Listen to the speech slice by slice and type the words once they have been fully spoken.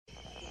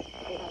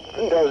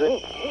does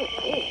it.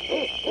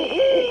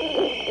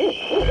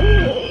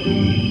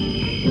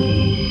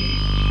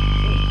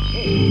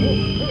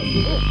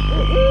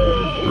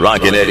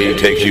 Rockin' Eddie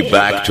takes you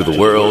back to the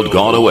world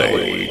gone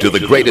away, to the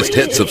greatest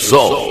hits of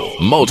soul,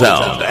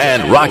 Motown,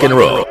 and rock and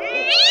roll.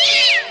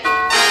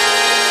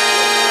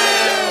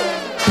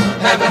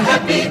 Have a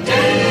happy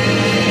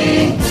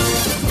day.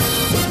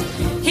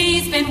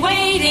 He's been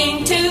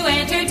waiting to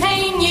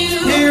entertain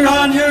you. Here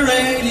on your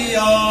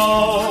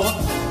radio.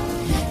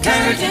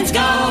 Curtains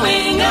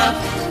going up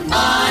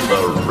on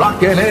The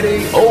Rockin'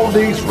 Eddie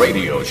Oldies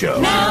Radio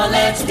Show. Now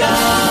let's go.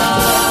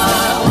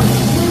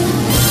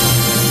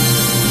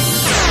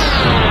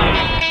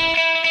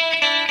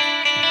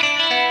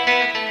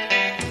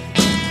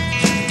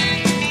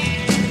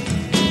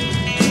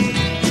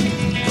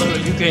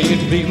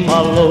 Can't be my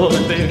lord,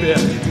 baby,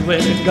 you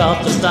ain't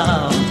got the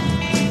style.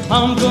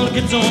 I'm gonna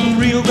get some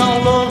real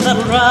gone love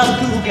that'll drive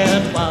a cool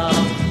cat wild.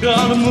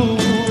 Gonna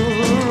move,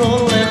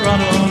 roll and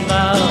run on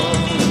down.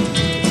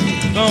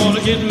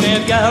 Gonna get me a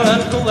gal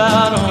that'll go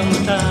out on the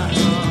town.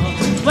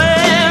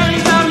 Well,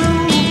 you gotta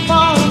move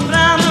on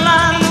down the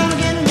line. Gonna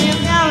get me a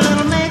gal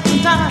that'll make some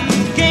time.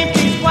 Can't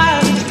be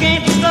quiet,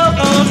 can't be slow,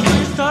 cause when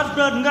you start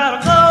strutting,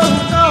 gotta go,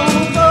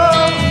 go, go.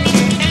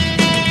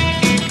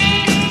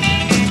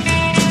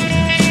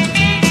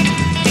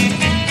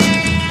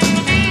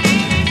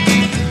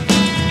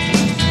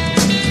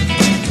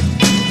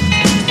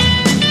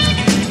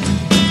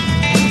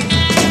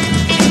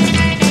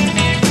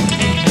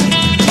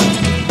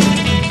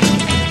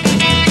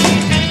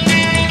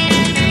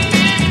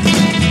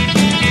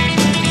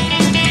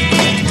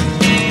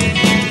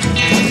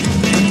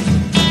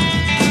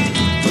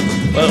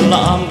 Well,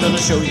 I'm gonna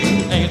show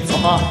you ain't so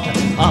hot.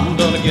 I'm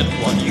gonna get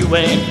what you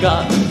ain't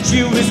got.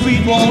 She'll be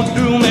sweet, won't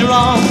do me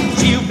wrong.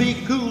 She'll be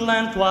cool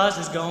and twice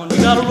as gone. You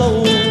gotta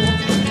roll,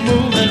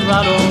 move it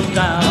right on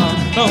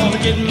down. Gonna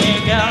get me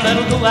a gal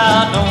that'll go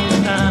out on the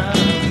town.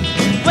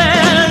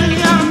 Well, you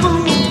gotta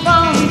move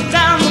on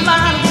down the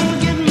line.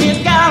 Gonna get me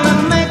a gal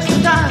that'll make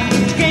some time.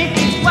 She can't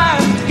be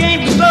quiet, she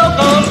can't be slow,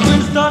 cause when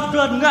you start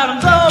strutting,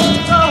 gotta go,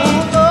 go,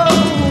 go.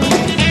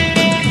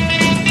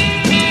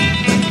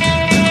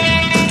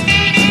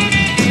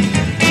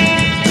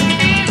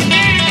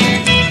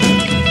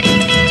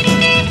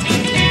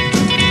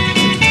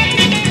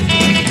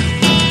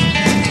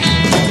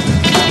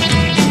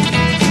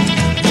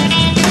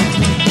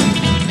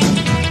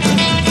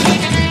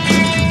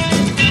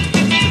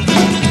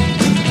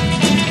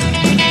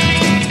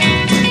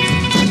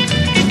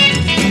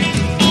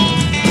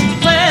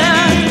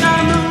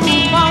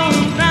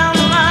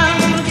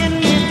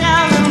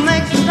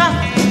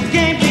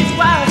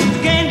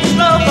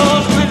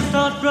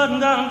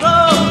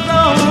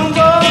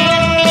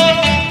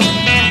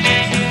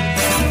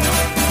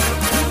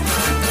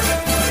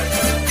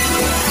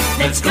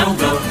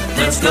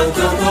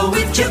 Go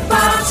with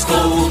Jukebox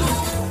Gold.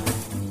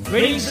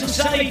 Greetings and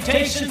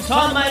salutations to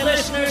all my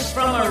listeners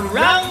from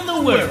around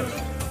the world.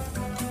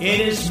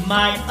 It is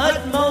my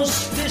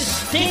utmost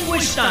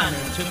distinguished honor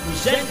to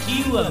present to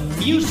you a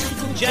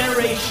musical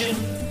generation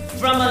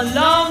from a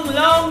long,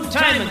 long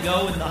time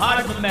ago in the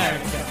heart of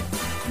America,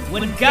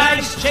 when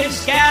guys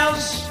chased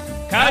gals,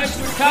 cars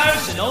were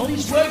cars, and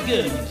oldies were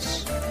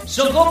goodies.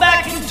 So go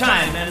back in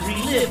time and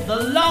relive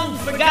the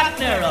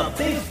long-forgotten era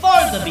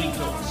before the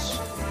Beatles.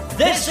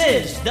 This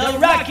is the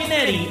Rockin'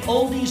 Eddie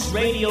Oldies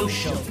Radio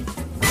Show.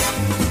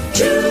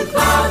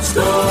 Jukebox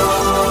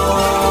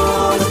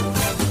Gold.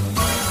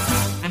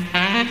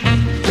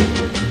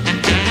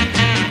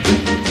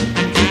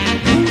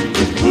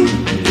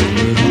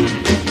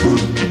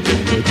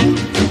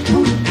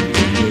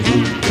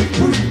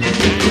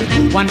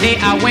 One day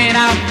I went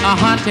out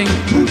a-hunting,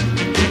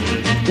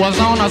 was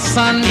on a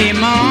Sunday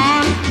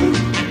morn.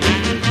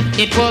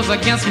 It was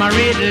against my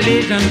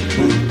religion.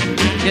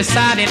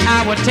 Decided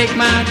I would take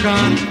my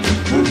gun.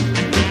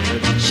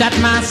 Shot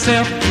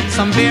myself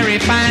some very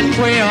fine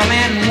quail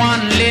and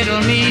one little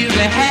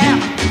measly hare.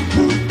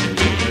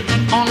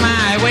 On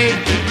my way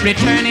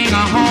returning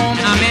home,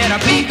 I met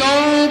a big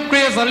old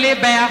grizzly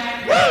bear.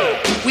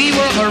 We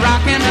were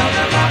rocking,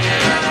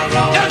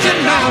 don't you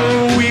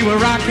know we were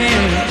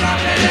rocking?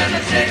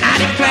 I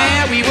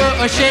declare we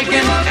were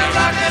shaking,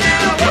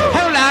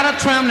 whole lot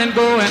of trembling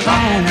going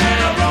on.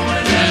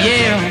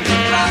 Yeah.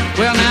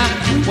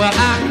 Well,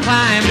 I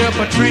climbed up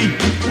a tree.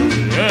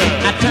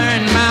 I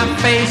turned my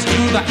face to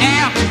the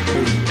air.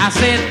 I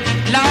said,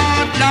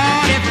 Lord,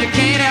 Lord, if you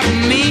can't help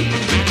me,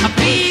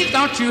 please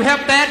don't you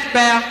help that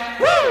bear.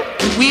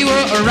 We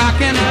were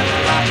rocking.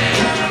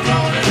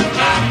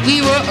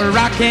 We were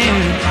rocking.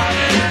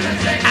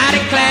 I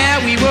declare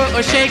we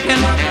were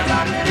shaking.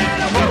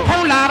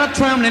 Whole lot of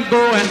trembling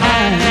going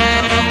on.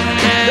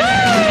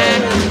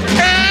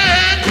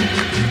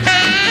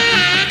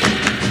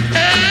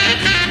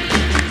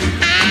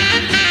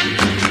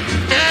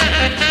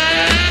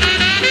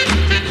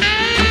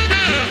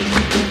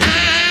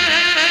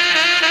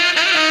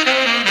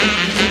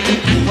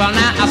 Well,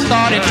 now I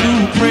started to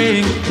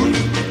pray.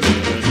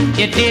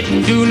 It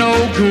didn't do no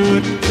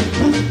good.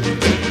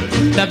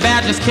 The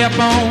bear just kept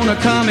on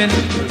a-coming,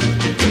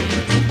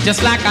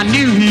 just like I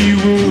knew he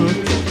would.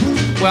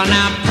 Well,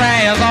 now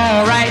prayer's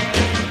all right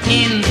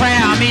in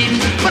prayer meeting,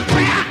 but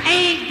prayer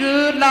ain't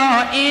good,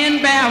 Lord, in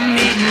bear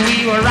meeting.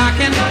 We were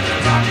rocking,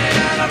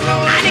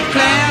 I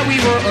declare we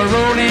were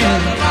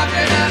a-rolling.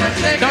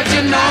 Don't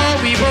you know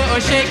we were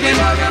a-shaking?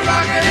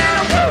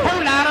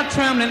 Whole lot of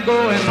trembling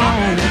going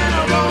on.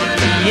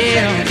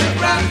 Yeah.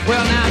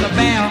 Well, now the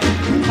bear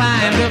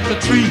climbed up the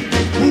tree,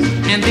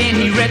 and then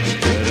he reached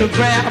to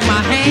grab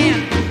my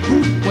hand.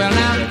 Well,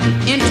 now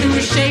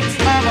into shapes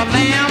of a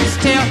lamb's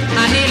tail,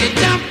 I nearly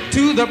jumped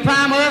to the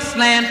promised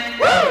land.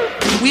 Woo!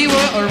 We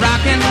were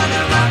a-rocking,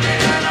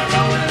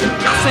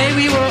 I say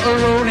we were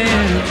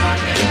a-rolling.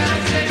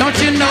 Don't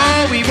you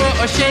know we were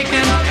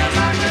a-shaking?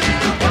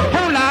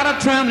 Whole lot of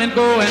trembling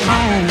going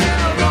on.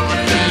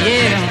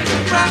 Yeah.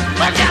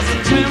 But just a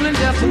trembling,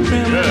 just a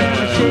trembling, and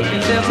a shaking,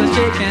 just a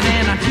shaking,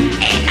 and a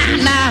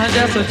nah,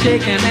 just a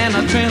shaking and a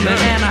trembling,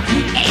 and a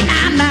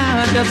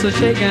nah, just a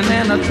shaking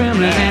and a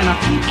trembling, and a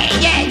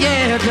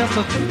yeah, just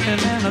a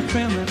shaking and a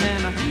trembling,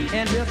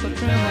 and just a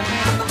trembling.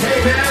 Hey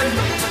man,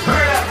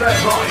 turn up that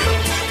volume.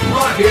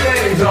 Rockin'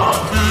 Eddie's on.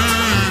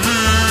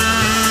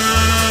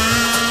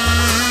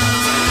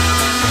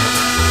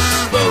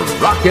 The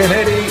Rockin'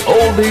 Eddie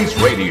Oldies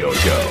Radio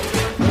Show.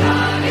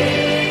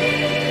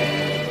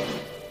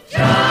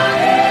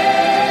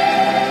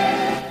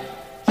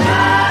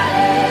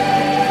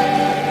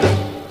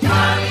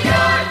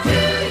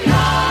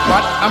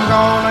 I'm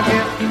gonna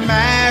get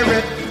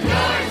married.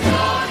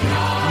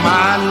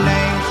 My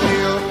name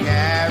she'll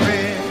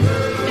carry.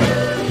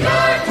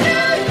 You're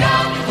too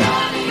young,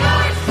 Johnny,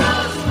 you're so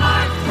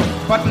smart.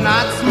 But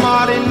not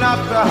smart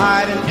enough to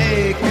hide an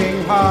aching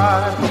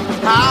heart.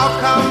 How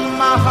come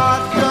my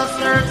heart just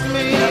hurts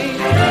me?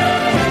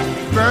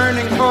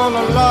 Burning full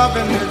of love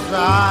and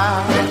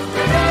desire.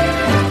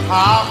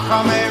 How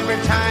come every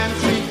time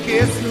she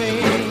kisses me,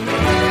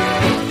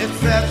 it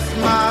sets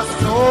my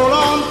soul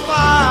on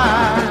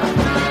fire?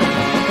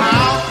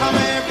 How come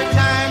every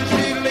time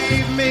she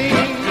leaves me,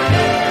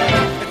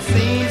 it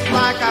seems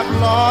like I've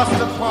lost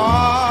a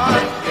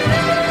part?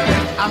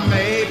 I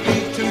may be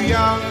too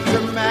young to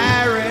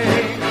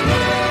marry,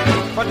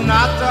 but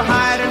not to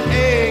hide an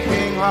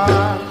aching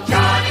heart.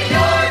 Johnny,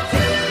 you're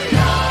too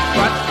young.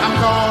 But I'm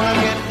gonna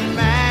get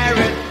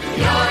married.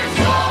 You're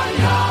so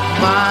young.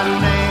 My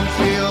name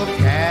she'll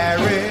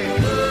carry.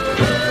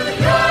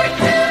 You're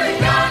too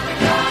young,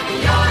 Johnny,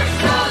 you're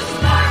so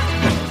smart.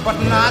 But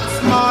not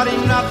smart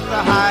enough to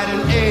hide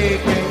an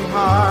aching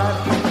heart.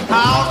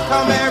 How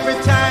come every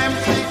time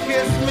she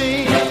kisses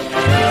me,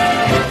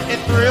 it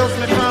thrills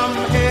me from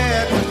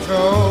head to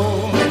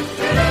toe?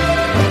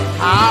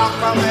 How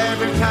come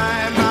every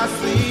time I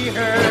see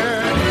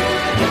her,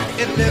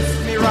 it lifts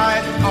me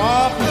right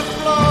off the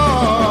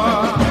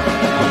floor?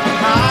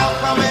 How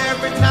come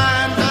every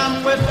time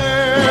I'm with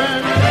her,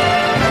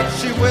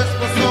 she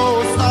whispers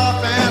so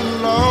soft and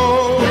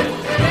low?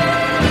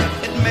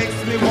 It makes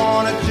me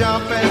wanna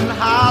jump and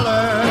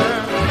holler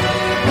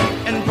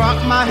and bump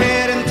my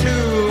head into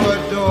a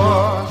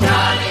door.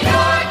 Johnny,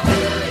 you're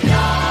too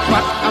young.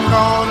 But I'm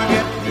gonna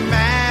get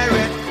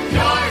married.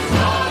 You're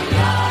so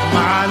young.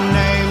 My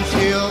name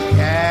she'll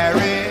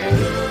carry.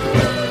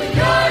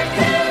 You're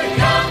too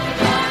young,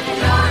 Johnny,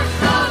 you're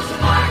so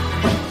smart.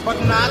 But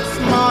not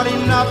smart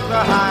enough to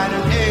hide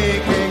an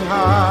aching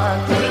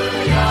heart.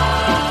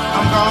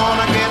 I'm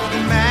gonna get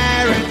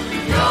married.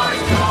 You're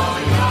so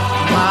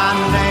young. My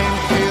name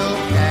she'll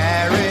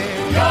carry.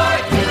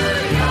 You're too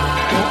young.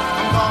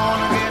 I'm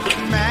gonna get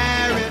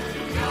married.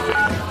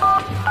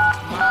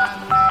 My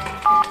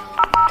name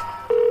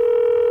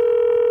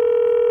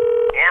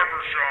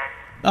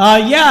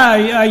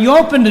Yeah, are you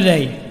open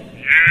today?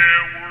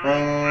 Oh,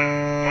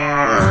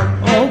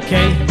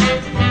 okay.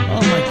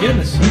 Oh my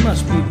goodness, you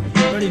must be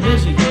pretty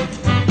busy.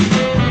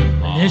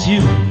 There's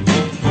you.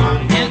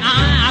 And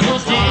I go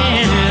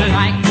steady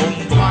like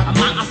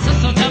my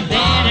sister to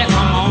bed.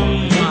 Come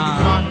on,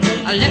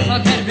 let's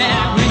get ready.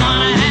 We're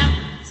gonna have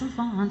some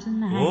fun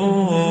tonight.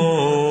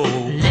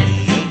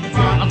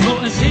 Let's go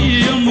and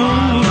see you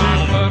moving,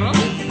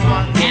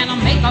 and I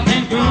make a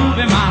thing groove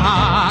in my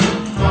heart,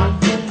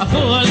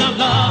 full of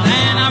love,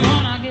 and I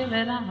wanna give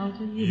it out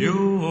to you.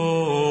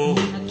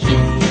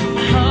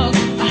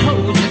 I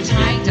hold you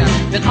tight,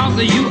 because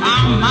you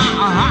are my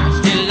heart's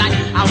delight.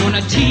 I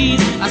wanna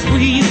tease, I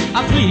squeeze, I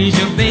please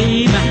you,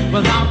 babe.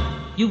 Without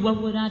you, what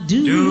would I do?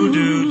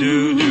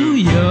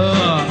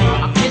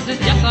 Yeah. A kiss is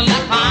just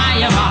like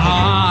fire, my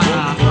heart.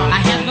 I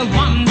have the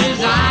one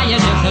desire,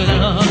 just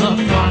love,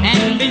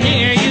 and be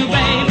near you,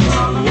 babe.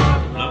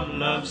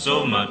 Love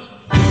so much,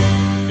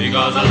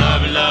 because I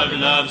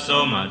love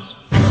so much.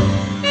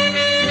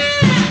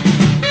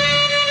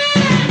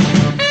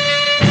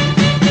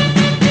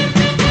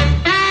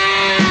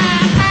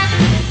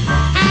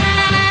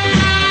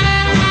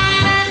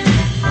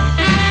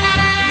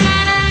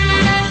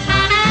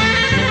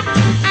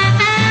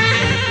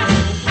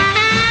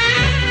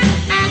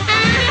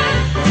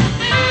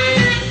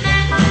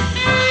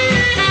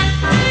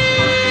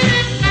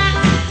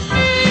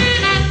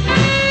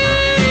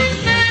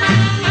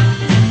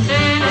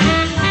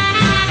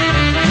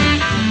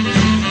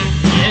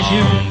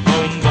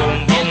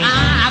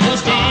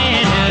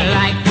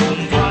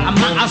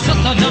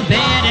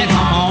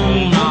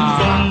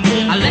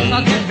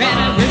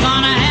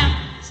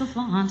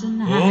 fun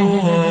tonight.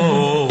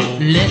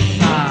 Let's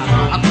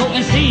go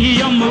and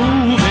see a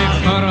movie,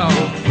 cuddle,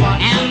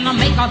 and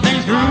make all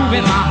things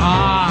groovy. My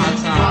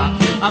heart's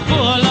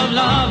full of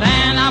love,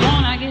 and I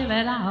wanna give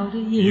it out to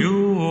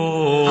you.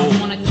 I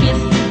wanna kiss,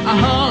 a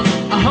hug,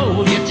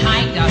 hold you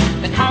tight,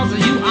 because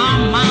you are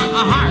my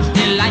heart's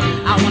delight.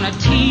 I wanna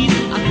tease,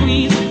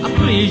 squeeze,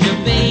 please you,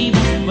 baby.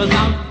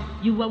 Without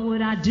you, what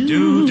would I do?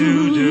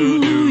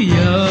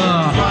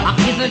 Yeah, I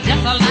kiss it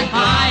just like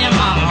fire in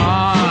my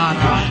heart.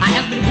 I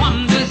have been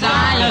one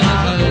desire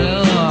to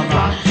love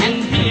and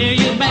hear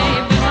you,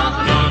 baby.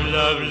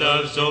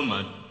 Love so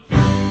much.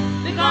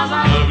 Because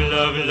I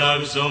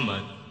Love so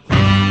much.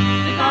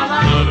 Because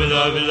I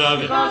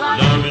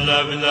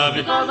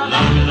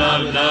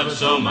Love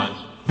so much.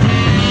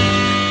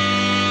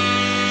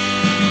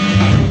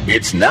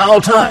 It's now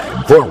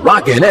time for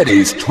Rockin'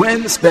 Eddie's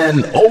Twin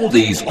Spin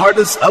Oldies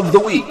Artists of the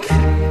Week.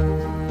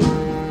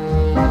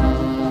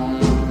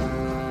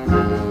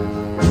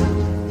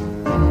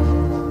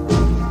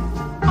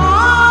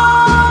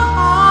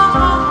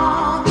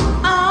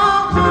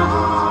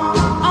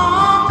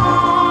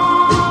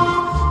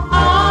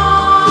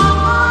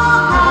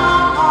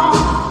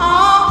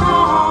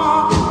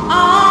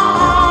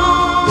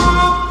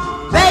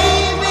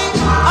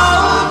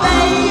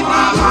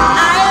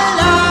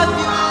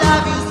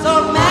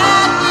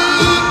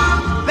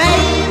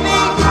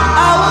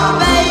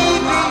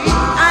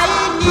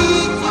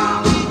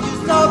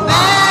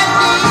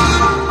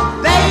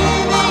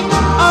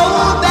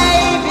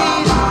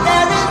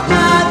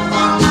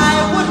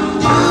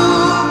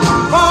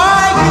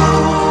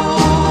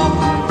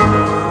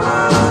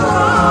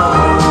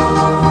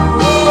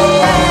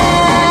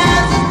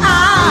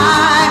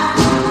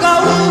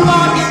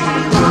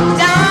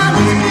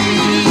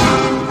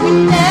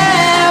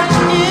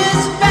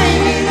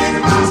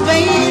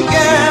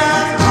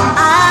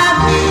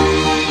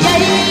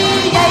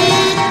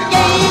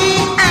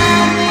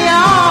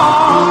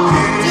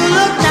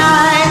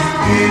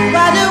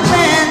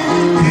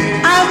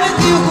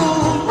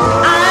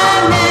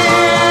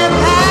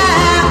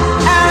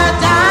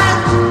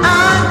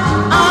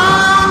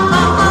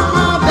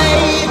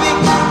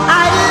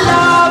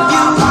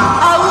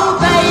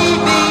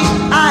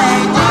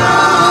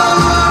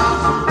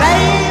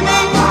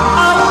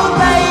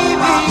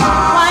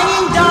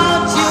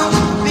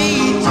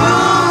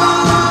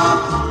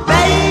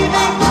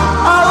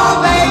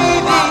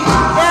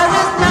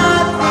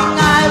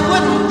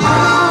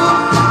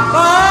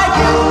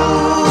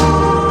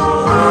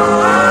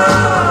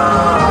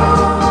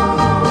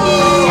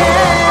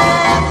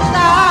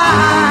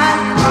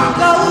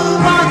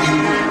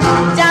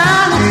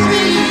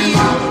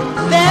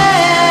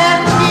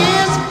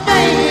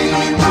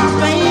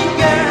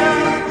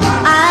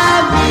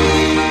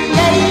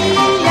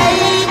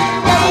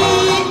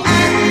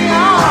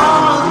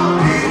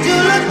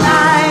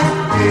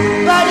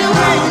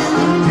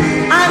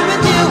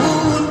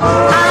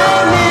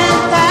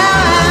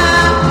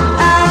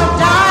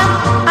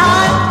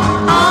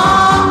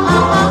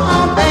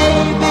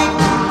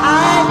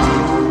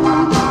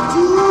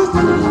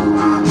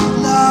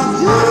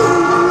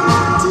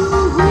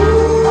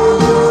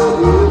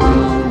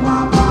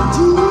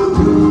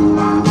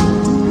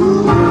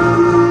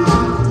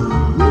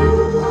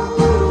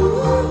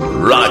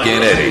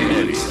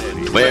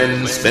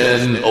 Twin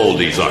Spin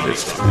Oldies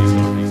Artist.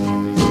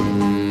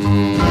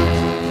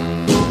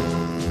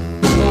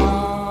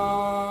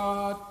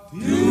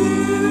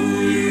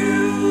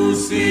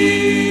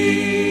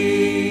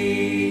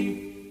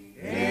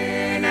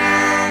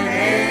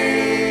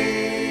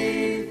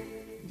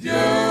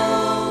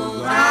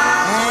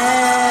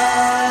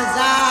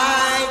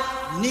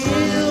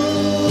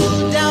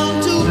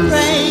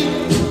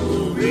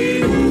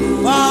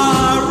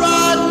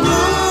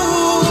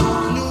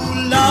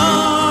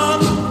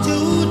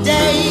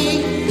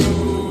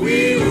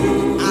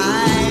 I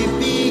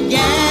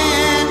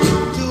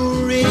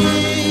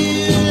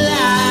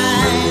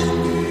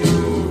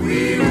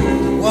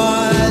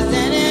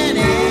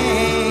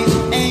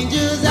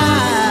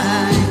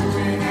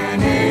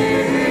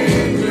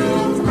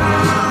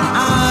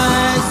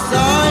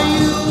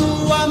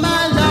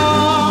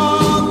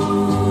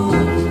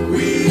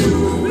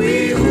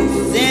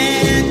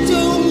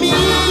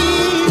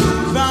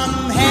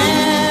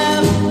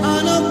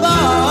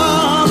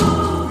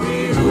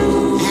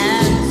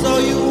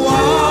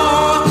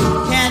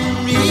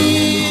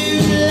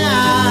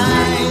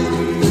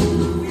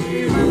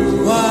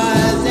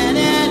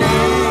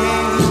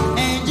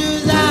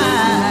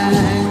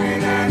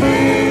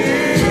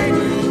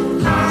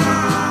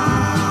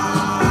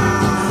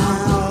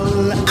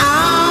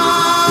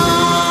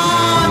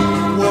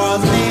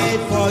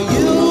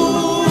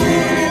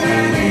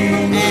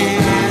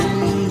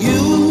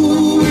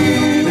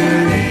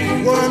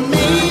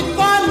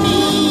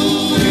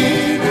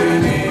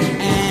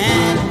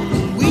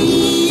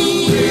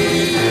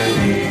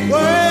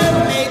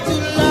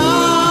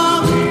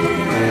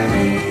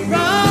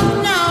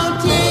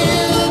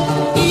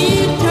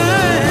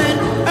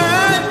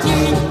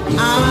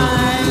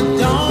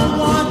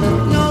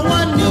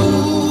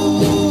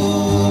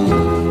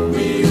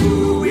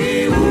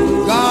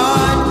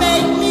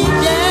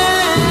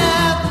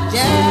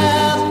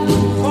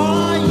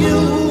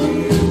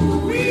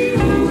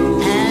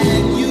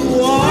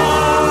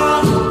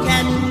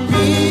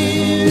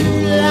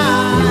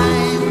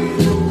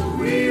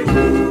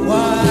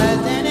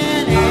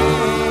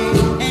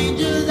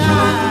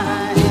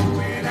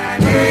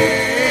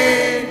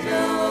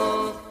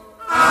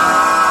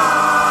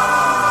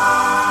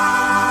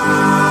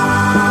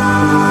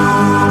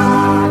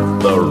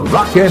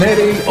Rockin'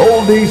 Eddie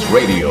Oldies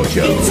Radio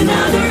Show. It's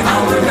another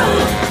hour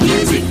of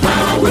music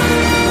power.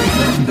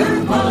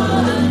 Number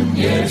one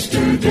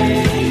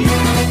yesterday.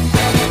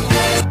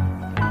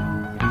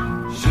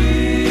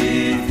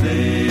 She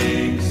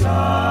thinks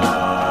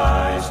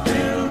I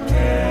still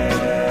care.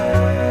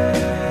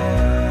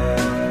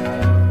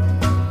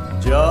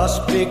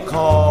 Just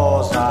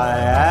because I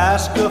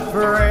ask a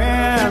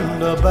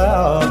friend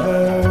about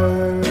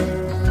her.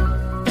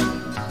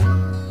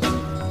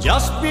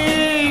 Just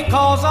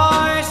because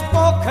I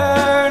spoke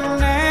her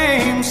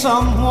name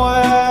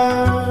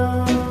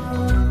somewhere.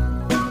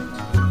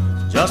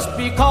 Just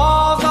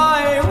because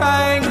I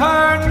rang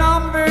her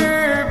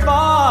number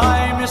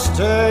by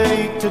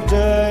mistake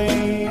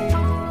today.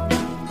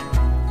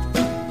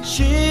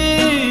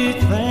 She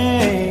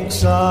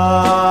thinks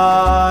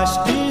I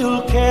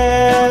still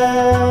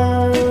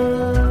care.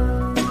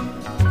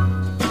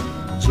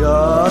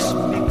 Just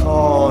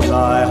because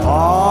I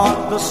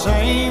haunt the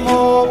same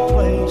old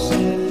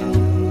places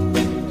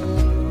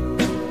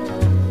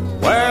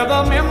where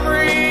the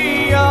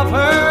memory of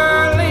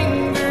her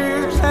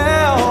lingers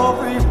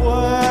everywhere.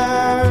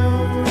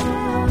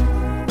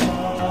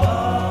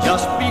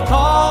 Just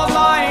because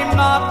I'm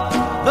not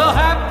the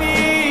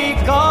happy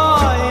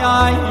guy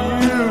I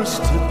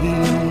used to be,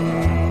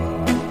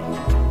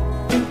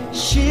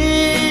 she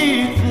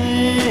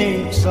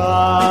thinks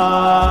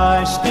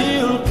I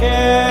still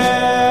care.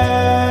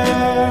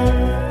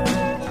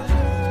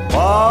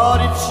 But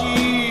if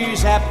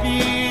she's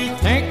happy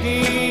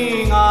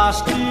thinking I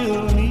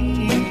still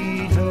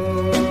need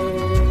her,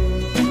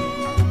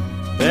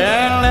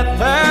 then let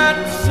that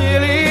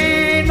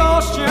silly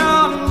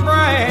notion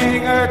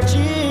bring her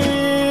cheer.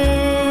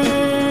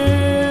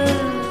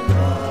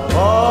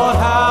 But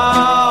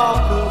how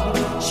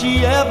could she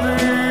ever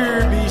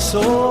be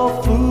so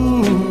foolish?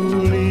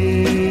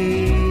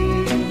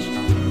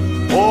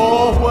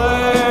 Oh,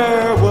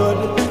 where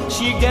would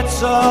she get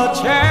such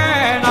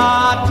an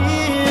idea?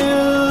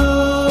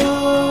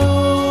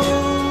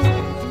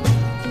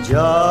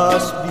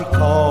 Just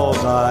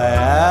because I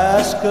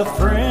ask a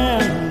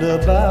friend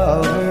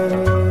about her.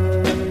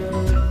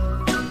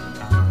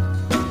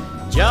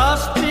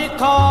 Just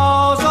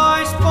because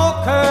I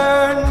spoke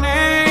her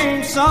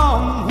name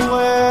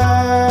somewhere.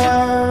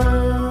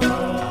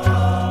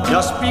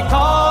 Just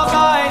because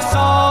I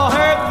saw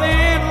her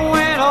then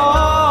went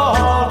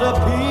all to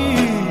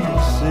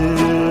pieces.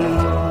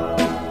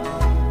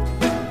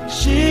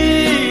 She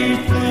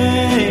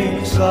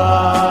thinks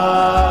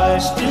I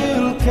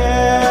still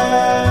care.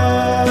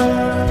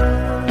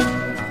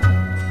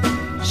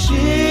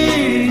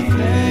 She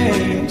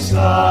thinks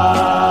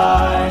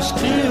I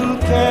still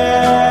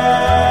care.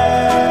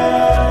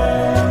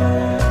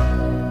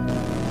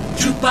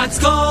 Jukebox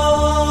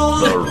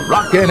Gold. The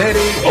Rockin'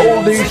 Eddie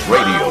Oldies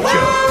Radio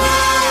Show.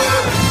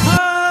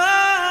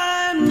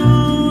 I'm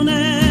known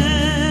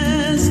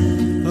as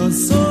a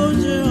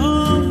soldier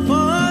of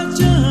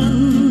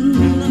fortune,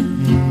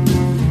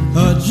 a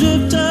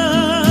drifter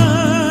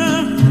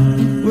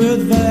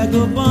with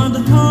vagabond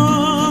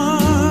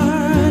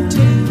heart.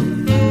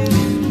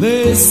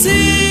 They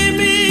see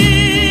me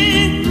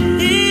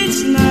each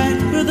night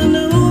with a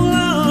new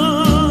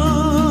love.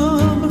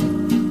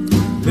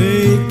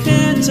 They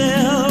can't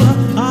tell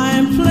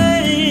I'm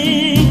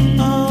playing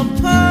a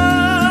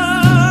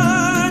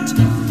part.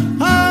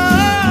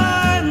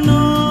 I'm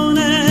known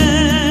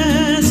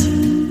as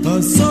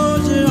a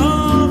soldier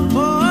of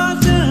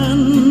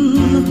fortune,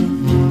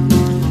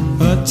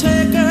 a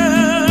taker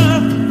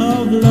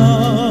of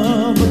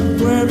love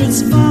where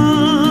it's found.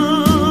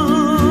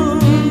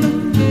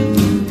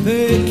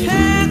 They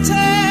can't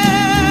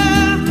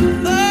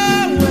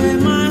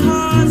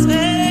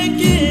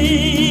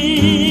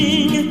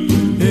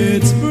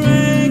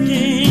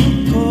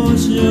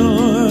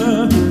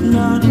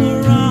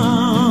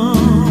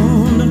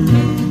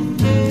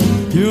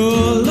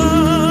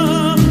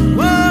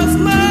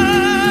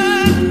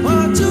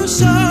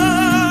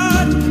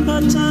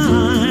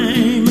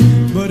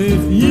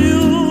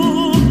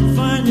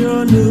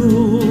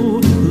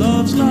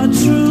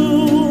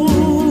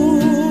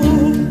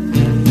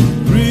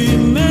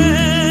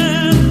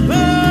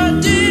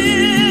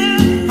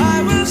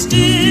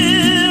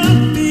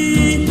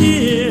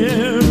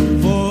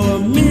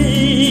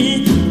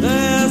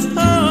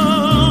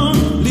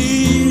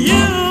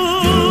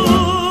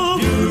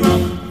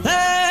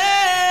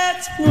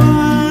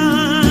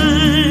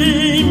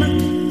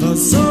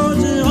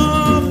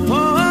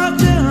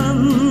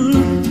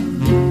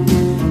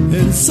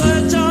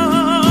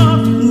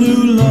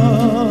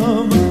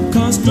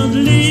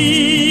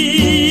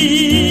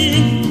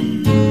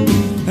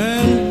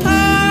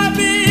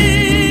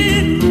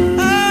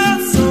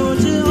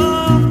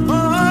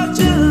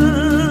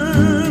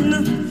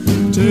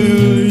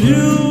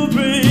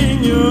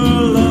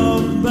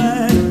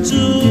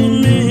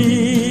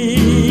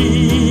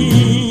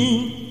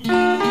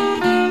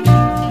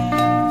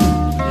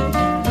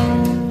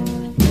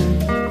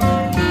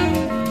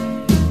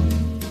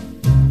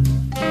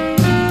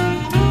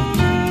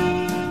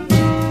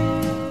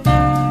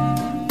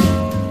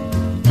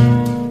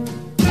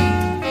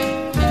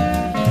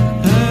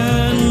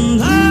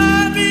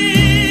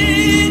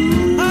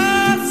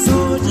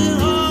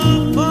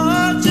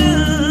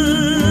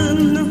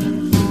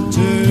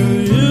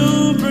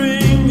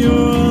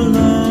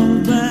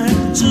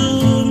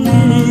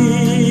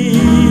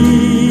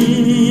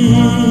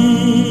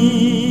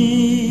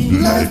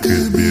Life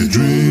could be a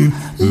dream.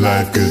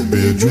 Life could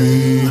be a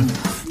dream.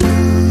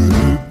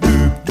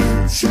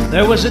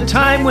 There was a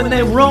time when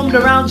they roamed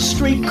around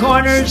street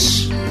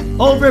corners,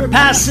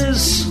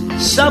 overpasses,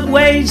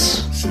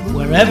 subways,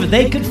 wherever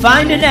they could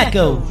find an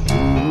echo.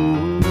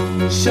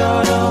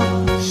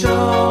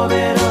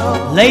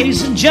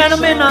 Ladies and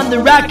gentlemen, on the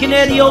Rockin'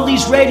 Eddie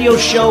Oldies radio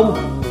show,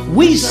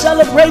 we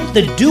celebrate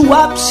the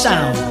doo-wop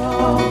sound.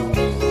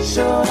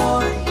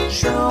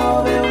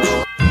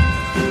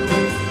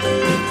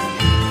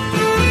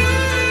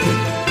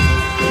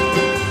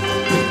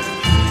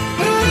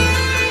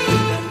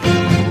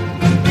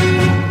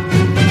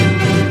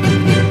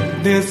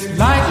 This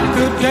like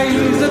the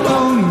days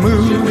ago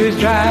mood is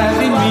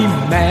driving me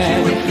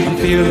mad. I'm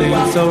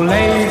feeling so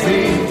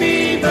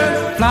lazy.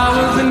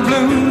 Flowers in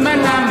bloom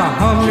and I'm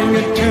humming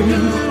a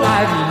tune.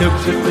 I look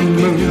at the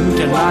moon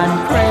till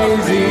I'm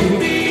crazy.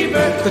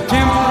 The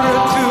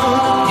temperature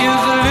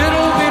is a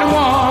little bit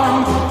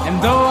warm, and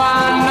though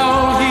I know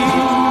he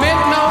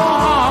meant no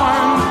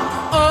harm,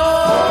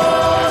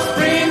 oh,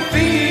 spring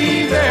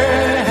fever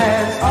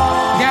has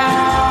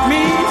got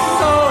me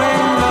so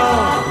in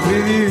love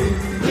with you,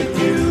 with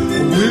you,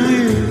 with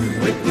you,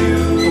 with you,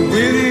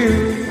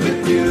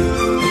 with you.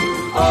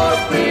 Oh,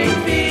 spring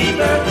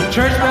fever.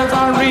 Church bells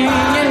are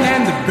ringing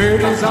and the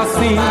birds are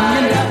singing.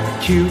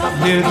 Cute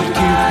little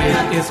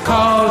Cupid is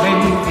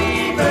calling.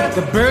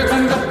 The birds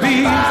and the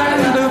bees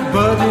and the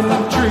budding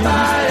trees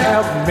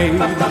have made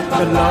the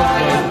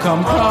lovebird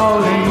come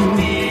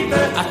calling.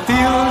 I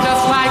feel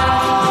just like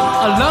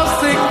a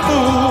lovesick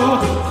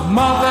fool.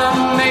 Mother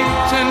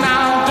Nature,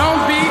 now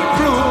don't be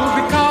cruel,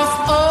 because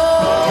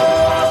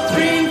oh,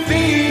 spring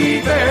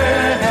fever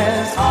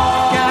has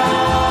got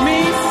me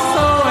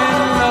so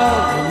in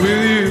love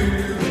with you,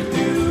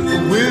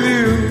 with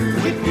you,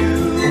 with you,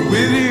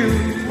 with you,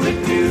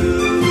 with you.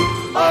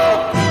 Oh,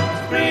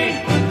 spring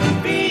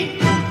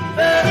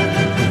fever.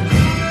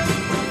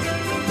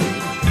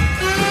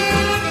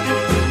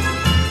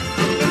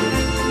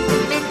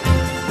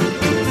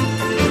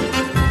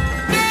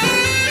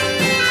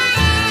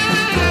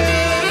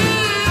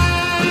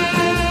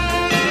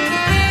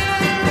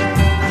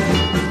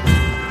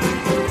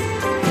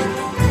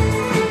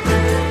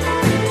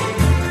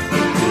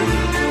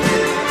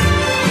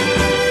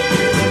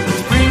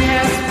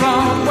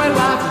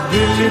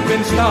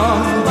 Been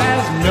stung,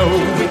 there's no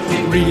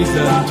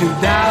reason to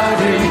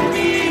doubt it.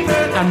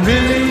 I'm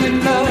really in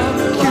love.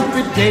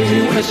 Cupid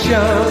gave a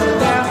shove.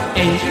 There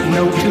ain't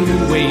no two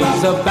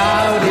ways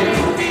about it.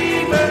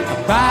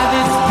 By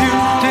this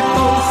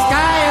beautiful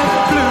sky of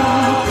blue,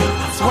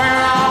 I swear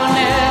I'll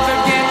never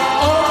get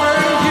over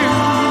you.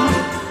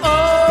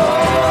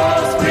 Oh,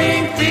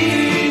 spring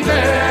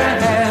fever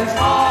has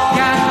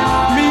got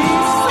me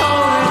so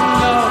in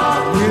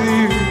love with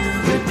you,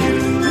 with you,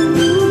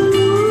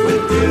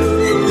 with you,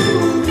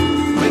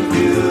 with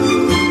you.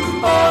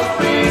 Oh,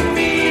 spring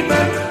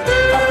fever.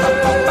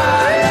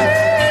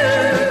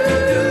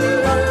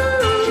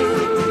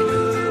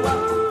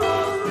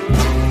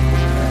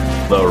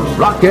 The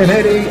Rockin'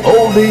 Eddie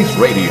Oldies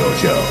Radio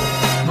Show.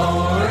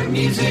 More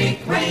music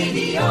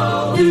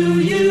radio.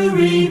 Do you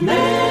remember?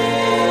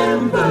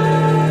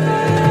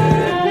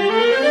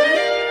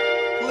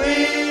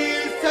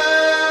 Please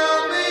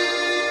tell me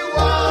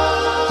why.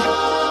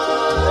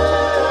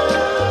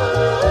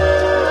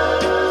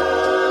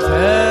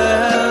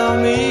 Tell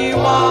me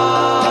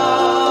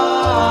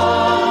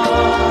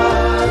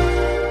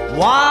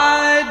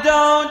why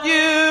don't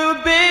you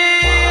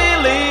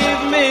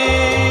believe me?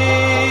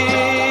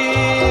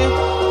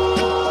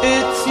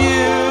 It's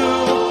you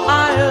I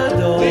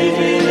adore.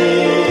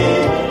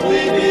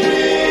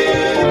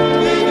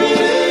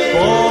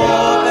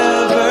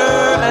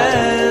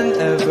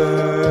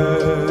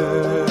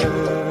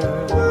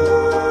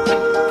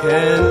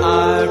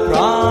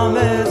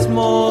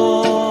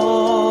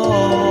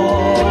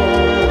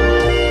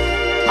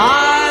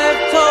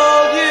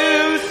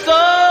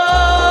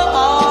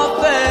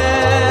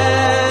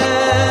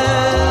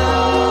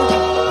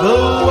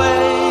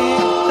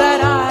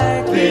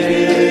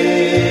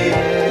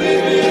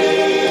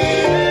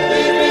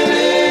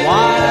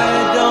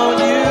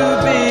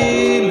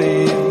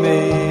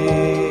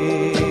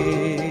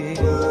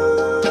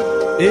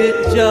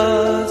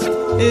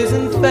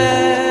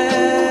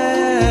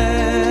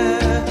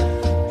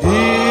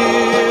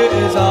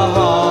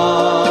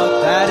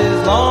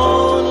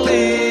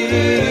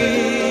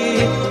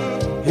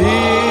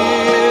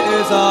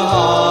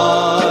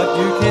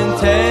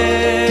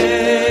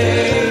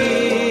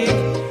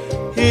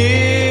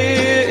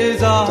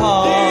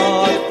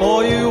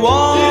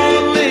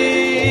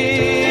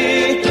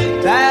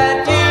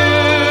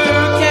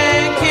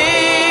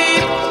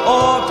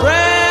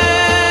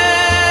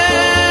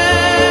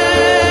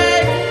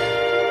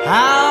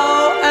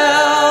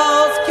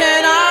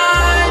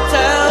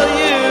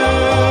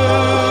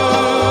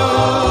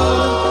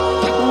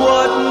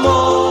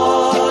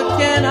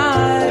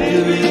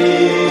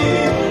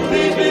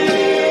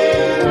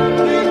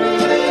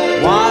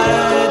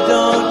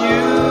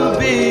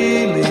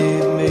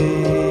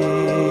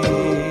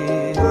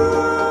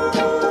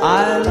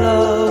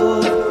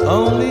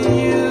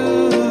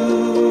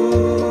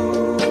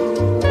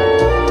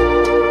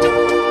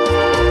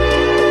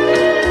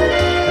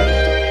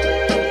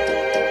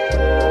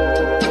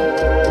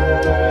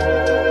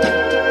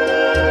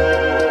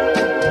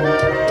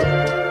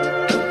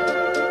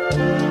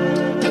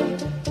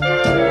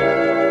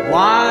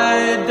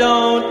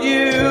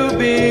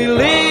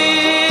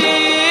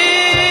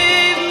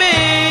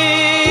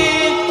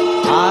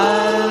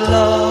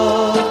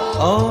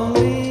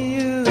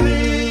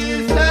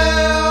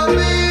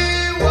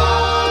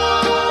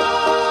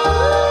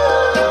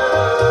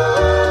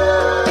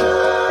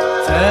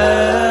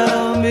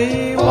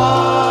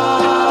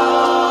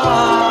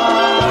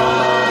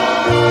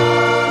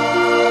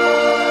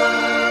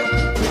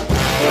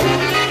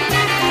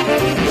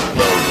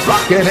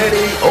 Rockin'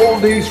 Eddie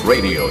Oldies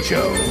Radio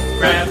Show.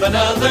 Grab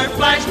another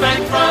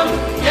flashback from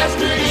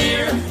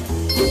yesteryear.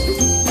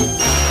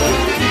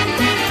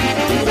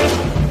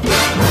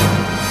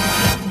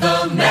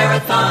 The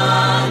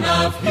marathon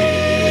of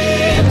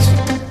hits.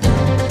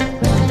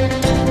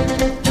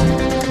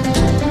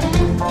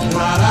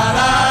 La la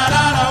la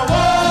la la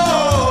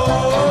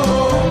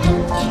whoa.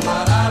 La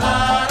la la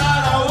la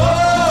la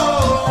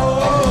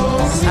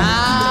whoa.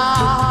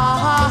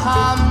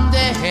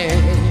 Someday,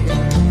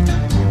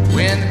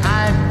 when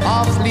I'm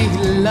awfully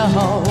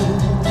low,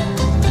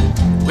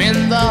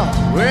 when the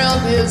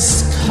world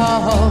is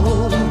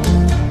cold,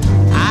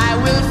 I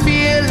will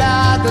feel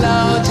a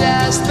glow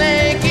just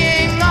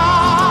thinking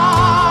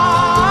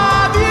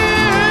of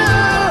you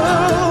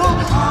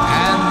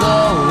and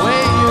the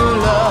way you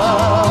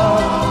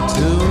look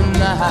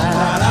tonight. La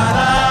la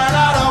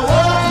la la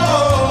whoa.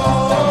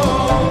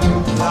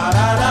 La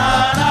la la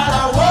la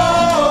la whoa.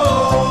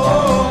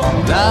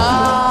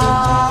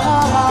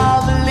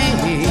 Lovely,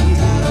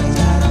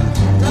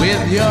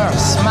 with your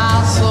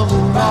smile so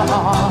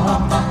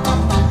warm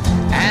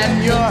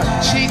and your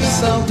cheeks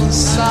so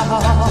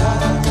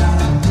soft,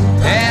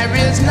 there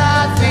is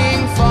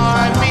nothing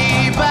for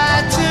me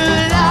but to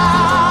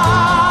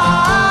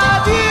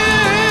love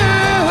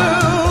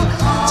you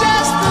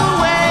just the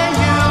way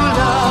you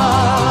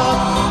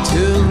look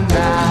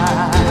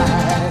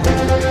tonight.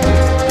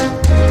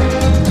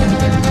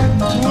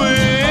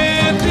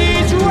 With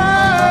each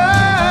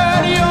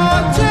word your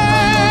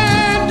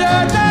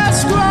tenderness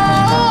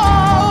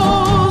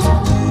grows,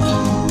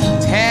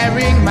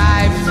 tearing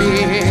my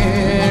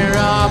fear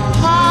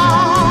apart.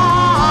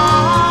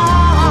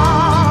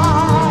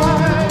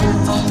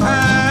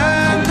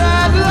 And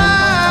that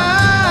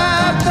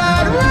laugh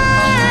that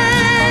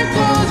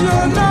wrinkles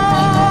your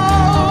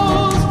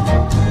nose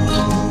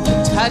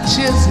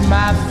touches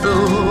my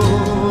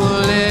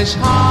foolish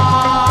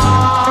heart.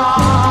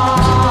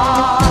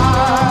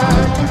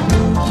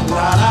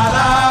 La la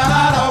la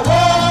la la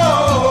whoa.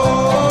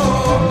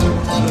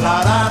 La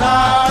la la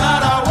la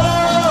la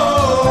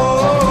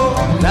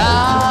whoa.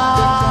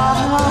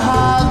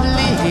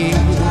 Lovely,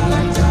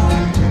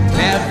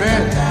 never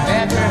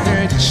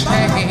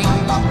change.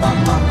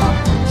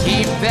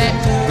 Keep that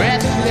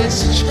breathless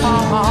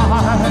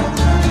charm.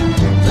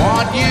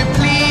 Won't you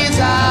please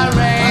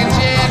arrange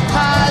it?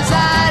 'Cause I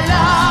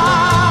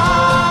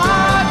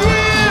love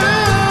you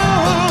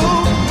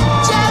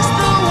just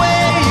the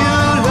way you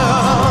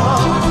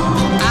look.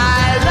 I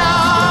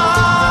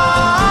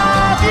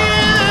love you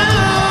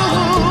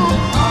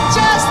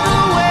just the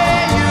way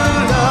you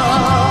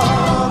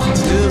look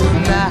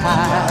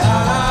tonight.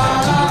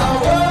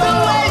 The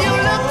way you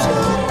look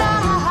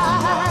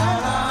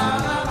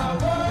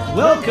tonight.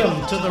 Welcome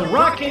to the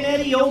Rockin'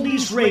 Eddie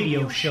Oldies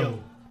Radio Show.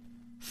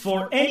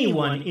 For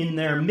anyone in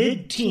their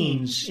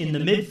mid-teens, in the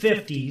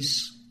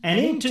mid-50s, and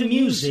into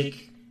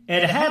music,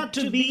 it had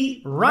to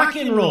be rock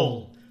and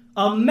roll,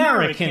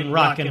 American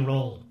rock and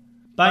roll.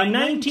 By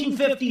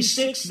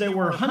 1956, there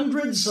were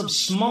hundreds of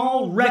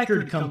small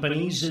record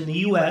companies in the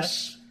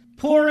U.S.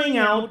 pouring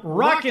out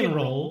rock and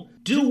roll,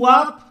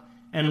 doo-wop,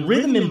 and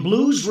rhythm and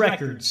blues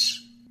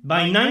records.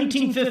 By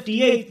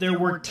 1958, there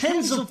were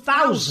tens of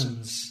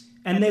thousands,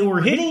 and they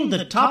were hitting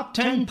the top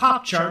 10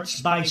 pop charts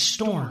by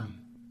storm.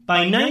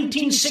 By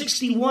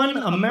 1961,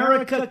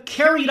 America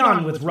carried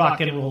on with rock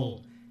and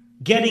roll,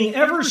 getting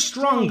ever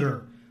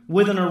stronger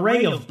with an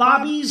array of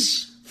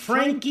Bobbies,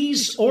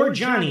 Frankies, or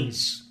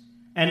Johnnies,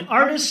 and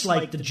artists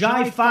like the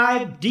Jive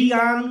Five,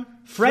 Dion,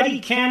 Freddie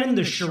Cannon,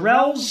 the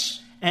Shirelles,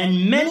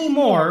 and many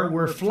more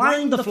were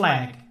flying the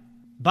flag.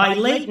 By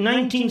late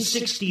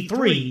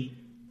 1963,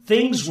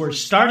 things were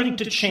starting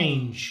to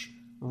change,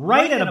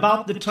 right at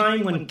about the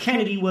time when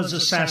Kennedy was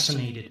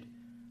assassinated.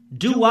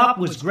 Doo-wop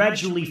was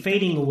gradually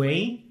fading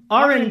away,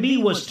 R&B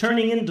was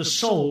turning into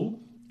soul,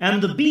 and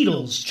the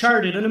Beatles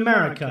charted in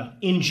America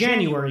in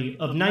January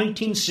of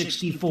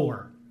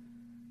 1964.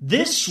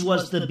 This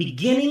was the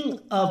beginning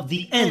of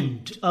the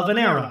end of an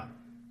era,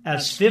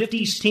 as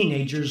 50s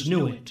teenagers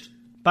knew it.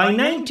 By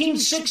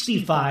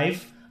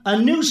 1965, a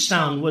new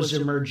sound was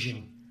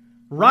emerging.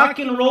 Rock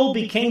and roll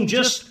became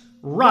just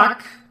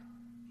rock,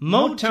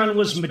 Motown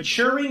was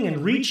maturing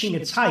and reaching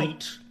its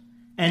height,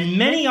 and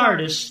many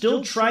artists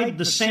still tried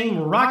the same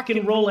rock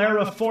and roll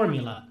era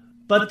formula,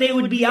 but they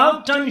would be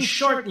outdone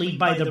shortly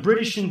by the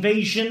British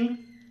invasion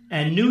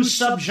and new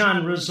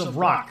subgenres of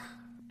rock,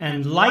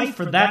 and life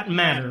for that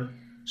matter,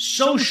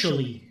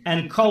 socially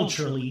and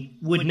culturally,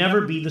 would never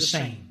be the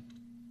same.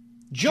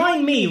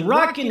 Join me,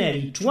 Rockin'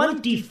 Eddie,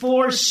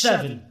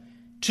 24/7,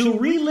 to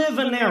relive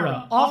an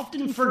era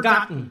often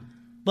forgotten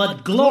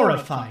but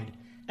glorified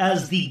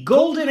as the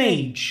golden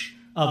age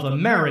of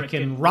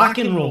American rock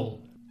and roll.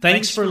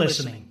 Thanks for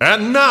listening.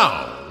 And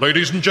now,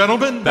 ladies and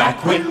gentlemen,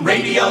 Back when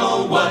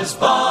radio was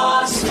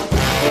boss.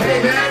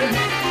 Hey man,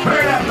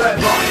 turn up that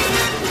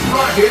volume.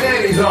 Rockin'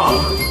 Eddie's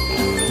on.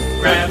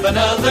 Grab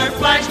another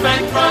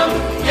flashback from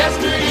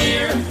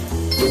yesteryear.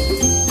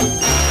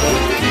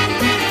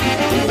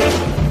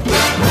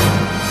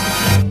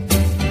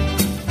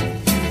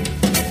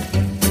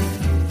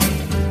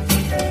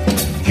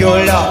 Your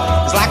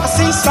love is like a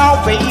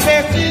seesaw, baby.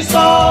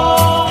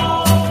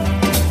 Seesaw.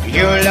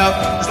 Your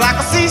love is like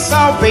a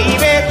seesaw,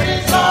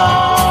 baby.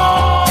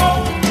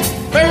 Seesaw.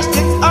 First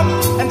it's up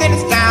and then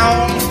it's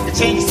down. It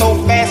changes so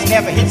fast,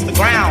 never hits the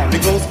ground.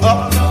 It goes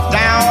up,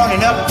 down,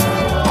 and up,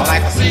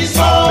 like a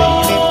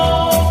seesaw,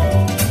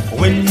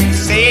 baby. When you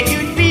said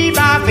you'd be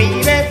my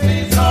baby.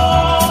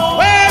 Seesaw.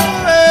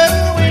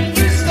 Well, when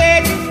you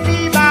said you'd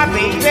be my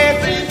baby.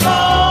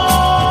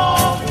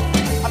 Seesaw.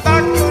 I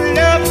thought your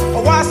love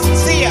was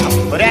sincere,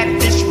 but at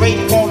this rate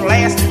it won't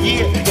last a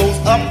year. It goes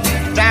up,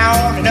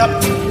 down, and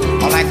up,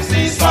 like a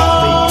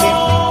seesaw, baby.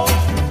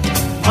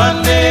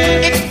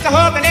 Monday, it's the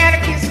hugging and a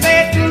kiss.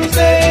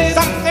 Tuesday,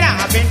 something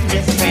I've been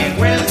missing.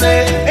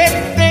 Wednesday,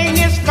 everything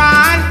is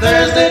fine.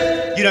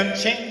 Thursday, you done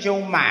change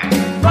your mind.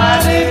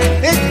 Friday,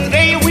 it's the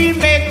day we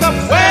make up.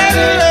 Well,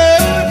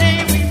 the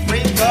day we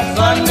break up.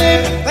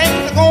 Sunday,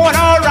 things are going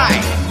all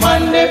right.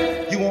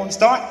 Monday, you want to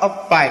start a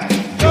fight.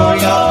 Your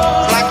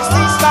love is like a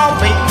seesaw,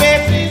 baby.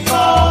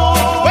 Seesaw.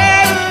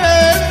 Well,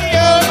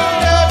 your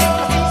love is a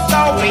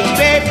seesaw,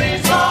 baby.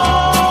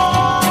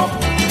 Seesaw.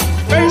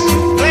 First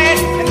you're glad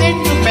and then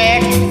you're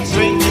mad. The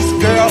strangest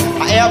girl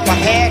I ever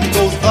had.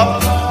 Goes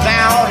up,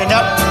 down, and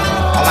up,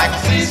 like a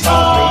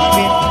seesaw, baby.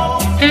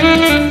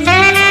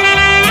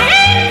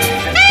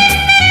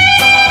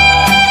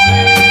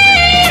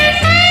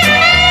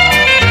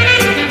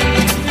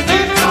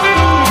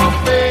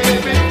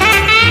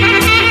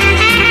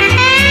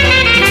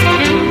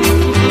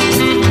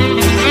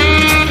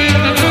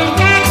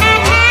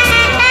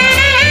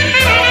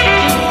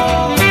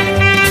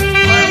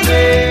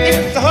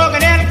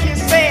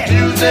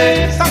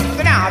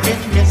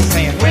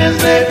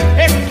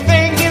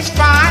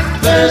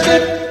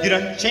 You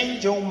done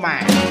change your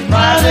mind.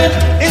 Friday,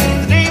 it's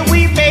the day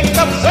we make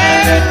up.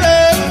 Well, the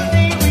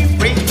day we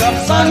break up.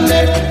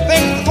 Sunday,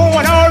 things are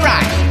going all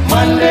right.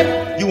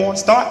 Monday, you want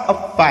to start a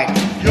fight.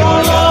 Your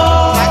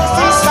love like a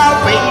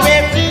seesaw,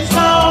 baby.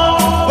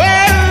 Seesaw.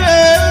 Well,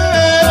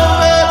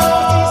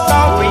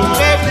 seesaw,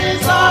 baby.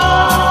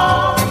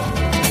 Seesaw.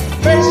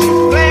 First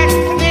you're glad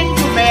and then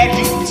you're mad.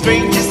 You're the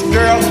strangest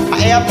girl I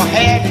ever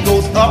had. It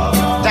goes up,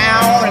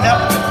 down, and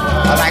up,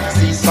 like a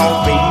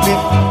seesaw, baby.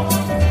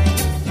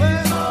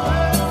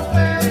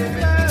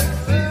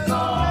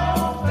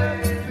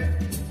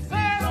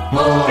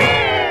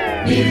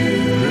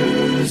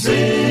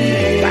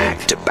 Music.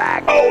 Back to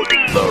back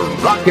oldies. The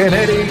Rockin'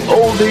 Eddie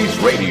Oldies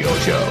Radio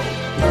Show.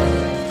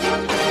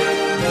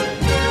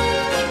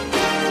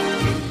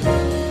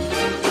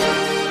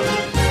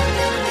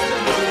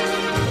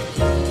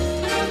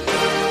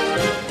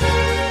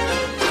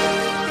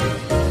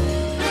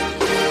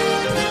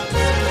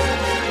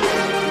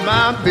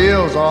 My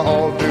bills are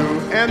all due,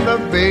 and the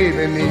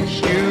baby needs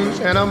shoes,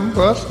 and I'm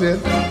busted.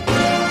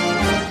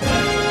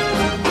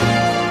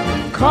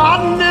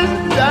 Cotton is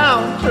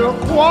down to a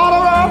quarter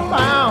of a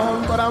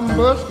pound, but I'm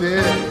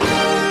busted.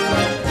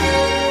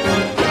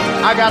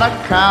 I got a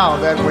cow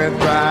that went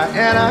dry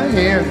and a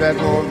hen that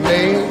won't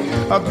lay.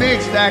 A big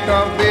stack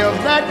of bills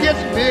that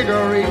gets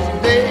bigger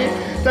each day.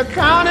 The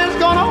county's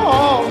gonna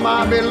haul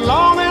my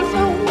belongings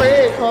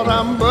away, 'cause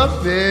I'm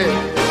busted.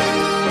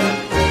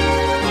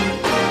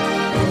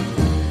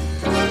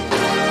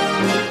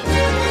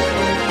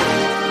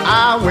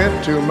 I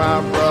went to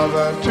my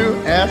brother to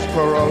ask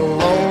for a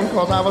loan,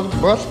 'cause I was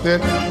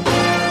busted.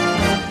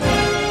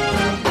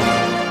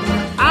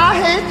 I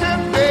hate to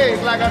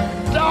beg like a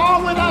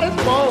dog without his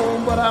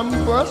bone, but I'm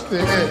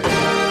busted.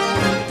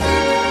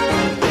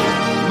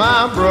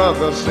 My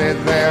brother said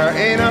there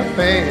ain't a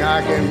thing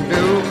I can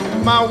do.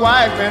 My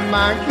wife and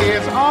my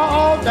kids are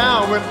all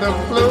down with the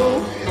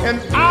flu, and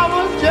I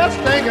was just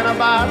thinking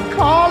about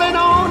calling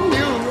on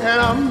you, and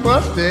I'm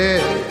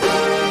busted.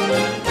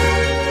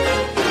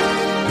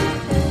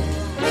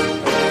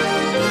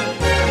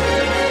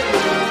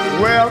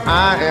 Well,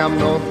 I am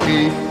no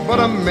thief, but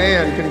a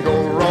man can go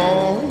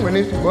wrong when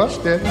he's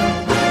busted.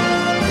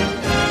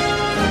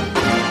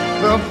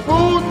 The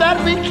food that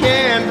we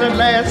canned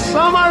last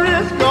summer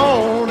is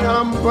gone,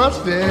 I'm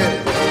busted.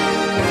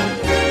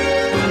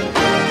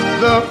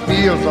 The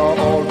fields are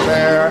all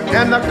bare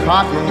and the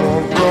cotton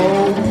won't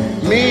grow.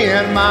 Me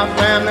and my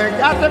family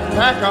got to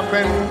pack up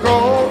and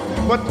go.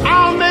 But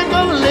I'll make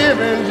a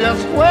living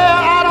just where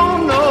I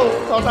don't know,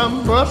 'cause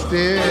I'm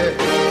busted.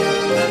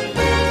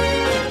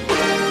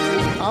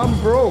 I'm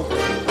broke.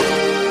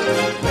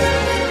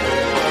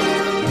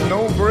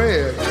 No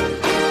bread.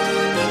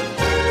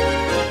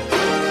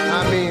 I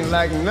mean,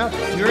 like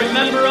nothing. You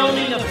remember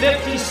owning a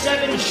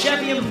 57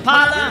 Chevy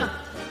Impala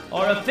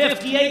or a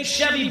 58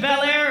 Chevy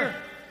Bel Air?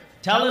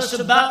 Tell us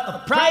about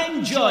a pride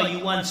and joy you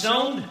once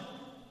owned.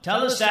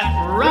 Tell us at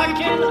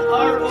rockin,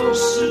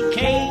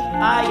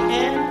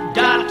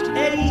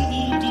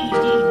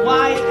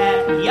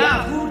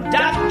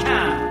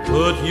 ROCKIN.EDDY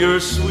Put your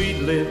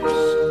sweet lips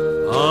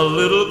a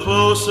little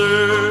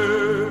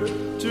closer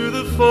to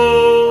the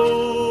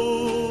phone.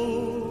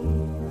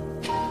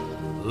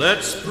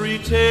 Let's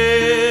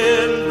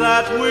pretend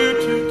that we're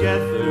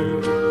together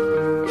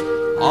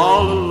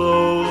all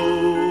alone.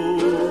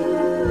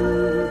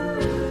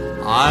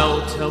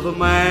 tell the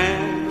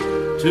man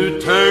to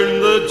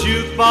turn the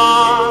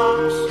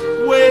jukebox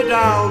way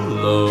down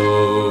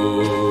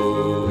low.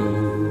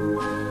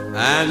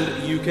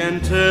 And you can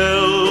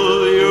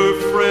tell your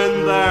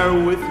friend there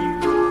with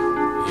you,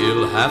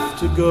 he'll have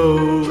to go.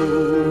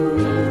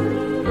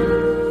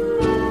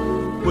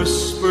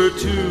 Whisper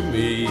to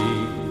me,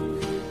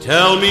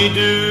 tell me,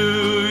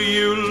 do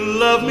you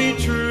love me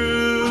true?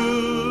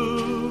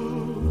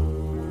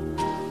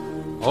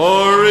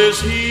 Or is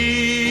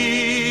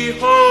he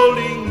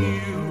holding you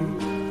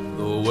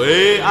the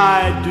way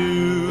I do?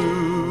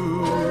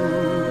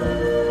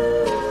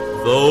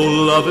 Though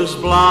love is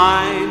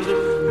blind,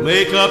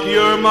 make up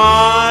your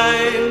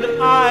mind,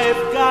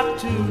 I've got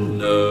to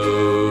know.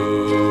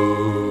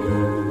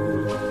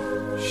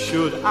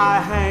 Should I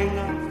hang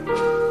up,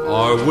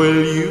 or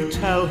will you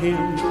tell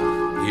him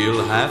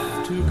he'll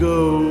have to go?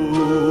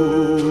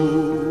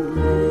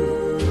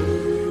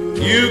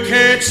 You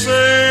can't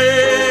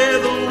say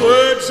the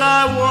words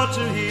I want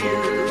to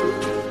hear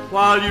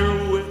while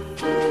you're with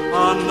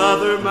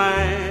another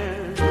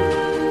man.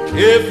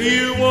 If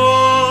you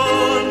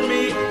want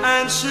me,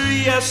 answer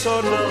yes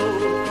or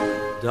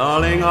no.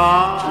 Darling, I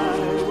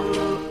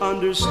will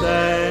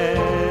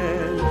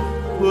understand.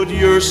 Put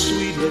your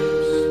sweet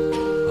lips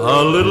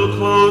a little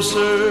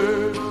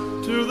closer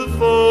to the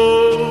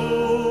phone.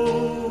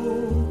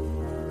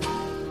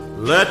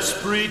 Let's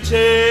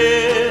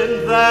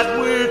pretend that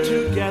we're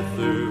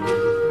together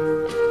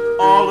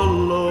all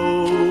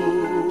alone.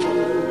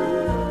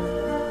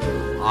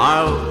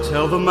 I'll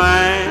tell the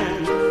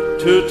man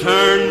to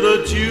turn the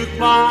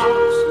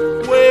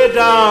jukebox way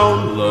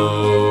down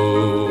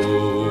low.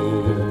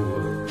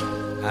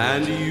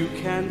 And you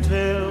can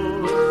tell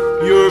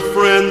your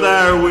friend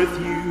there with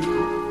you,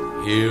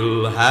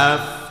 he'll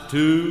have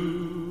to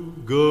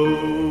go.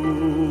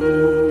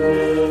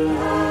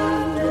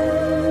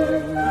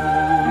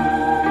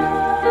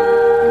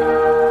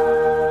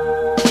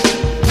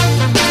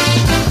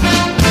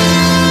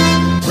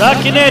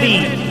 Rockin'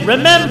 Eddie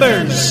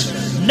remembers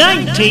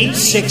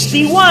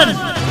 1961.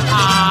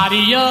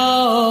 Adios.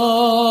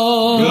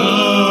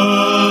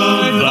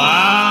 Goodbye.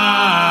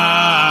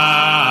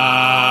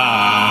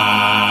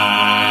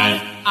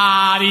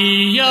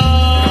 Adios.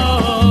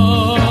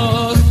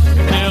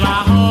 Till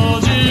I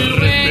hold you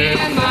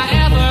in my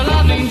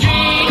ever-loving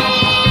dreams.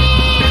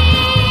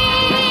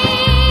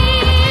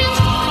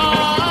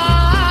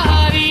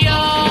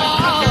 Adios.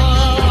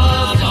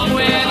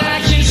 When I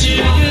kiss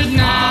you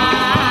goodnight.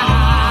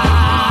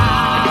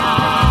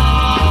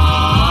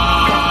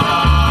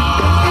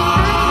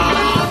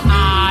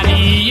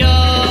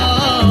 Adios.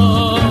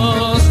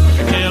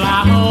 Till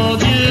I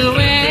hold you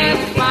in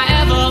my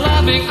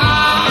ever-loving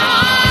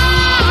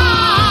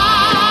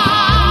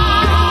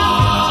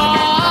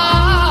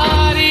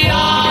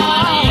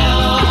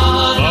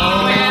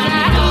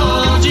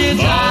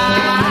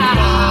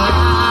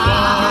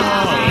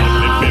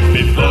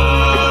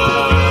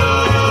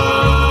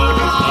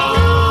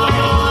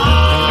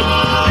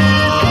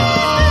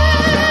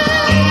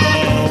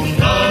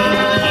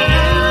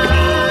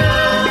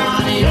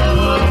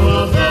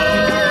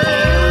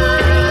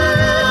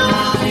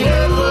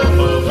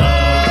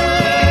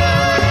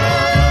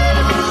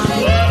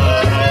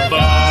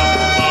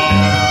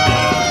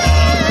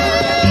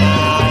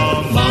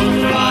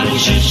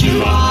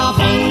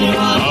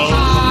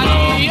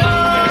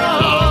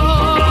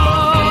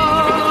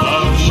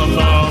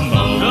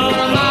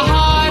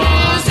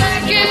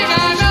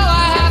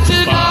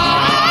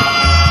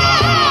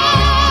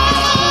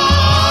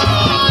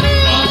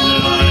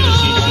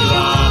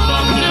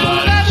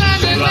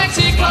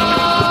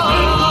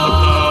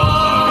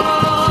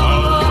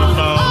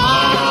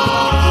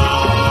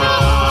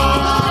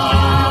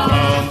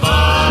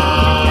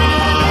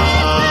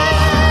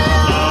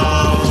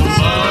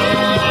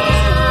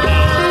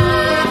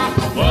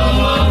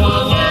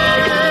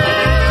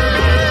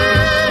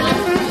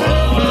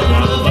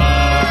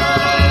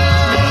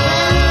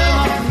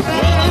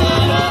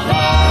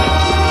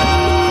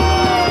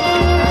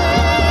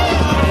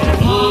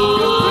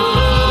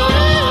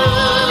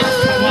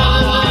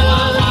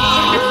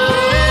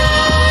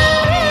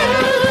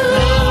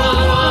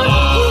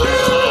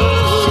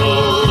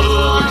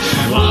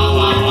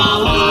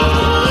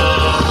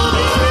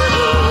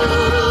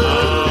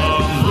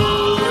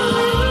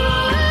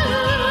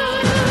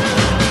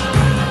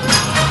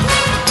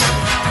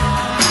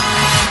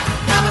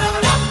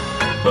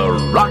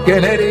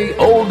Rockin' Eddie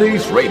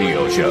Oldies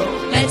Radio Show.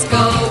 Let's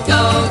go,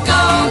 go,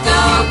 go,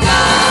 go, go.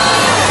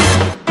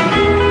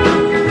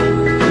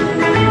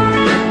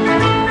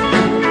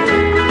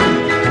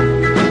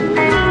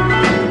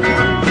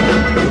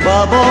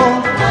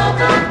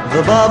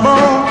 The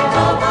bubble.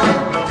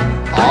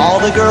 All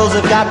the girls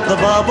have got the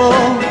bubble.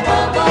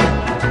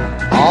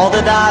 All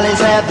the dollies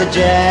have the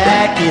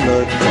Jackie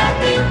look.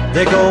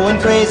 They're going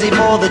crazy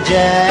for the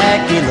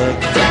Jackie look.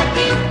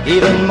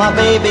 Even my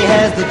baby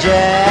has the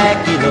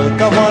Jackie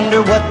look. I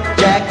wonder what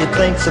Jackie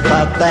thinks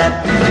about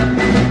that.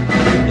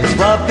 It's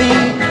Fluffy,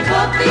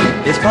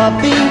 it's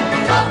Puppy,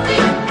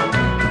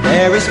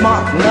 very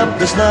smart and up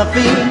to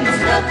snuffy.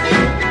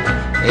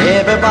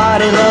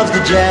 Everybody loves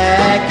the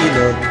Jackie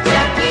look.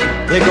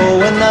 They're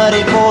going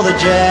nutty for the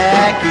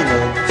Jackie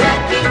look.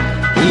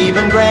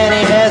 Even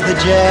Granny has the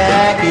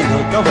Jackie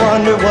look. I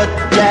wonder what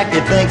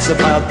Jackie thinks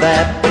about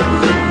that.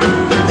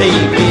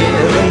 They've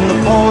given the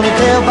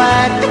ponytail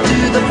back to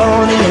the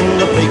pony, and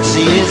the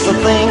pixie is a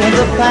thing of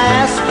the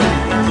past.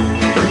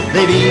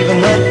 They've even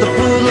let the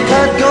poodle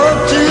cut go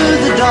to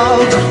the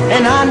dogs,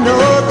 and I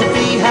know the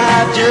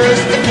beehive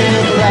just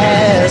can't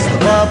last. The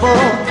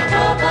bubble,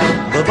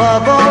 the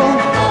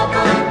bubble,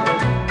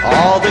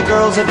 all the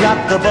girls have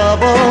got the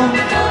bubble.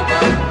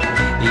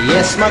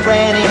 Yes, my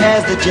granny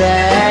has the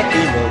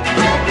Jackie look,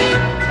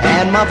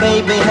 and my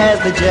baby has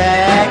the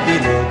Jackie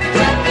look.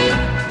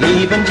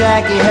 Even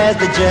Jackie has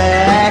the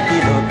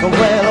Jackie look.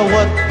 Well,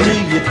 what do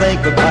you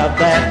think about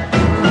that?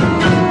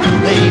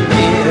 They've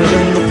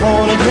given the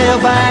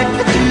ponytail back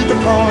to the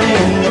pony,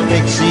 and the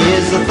pixie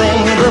is a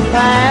thing of the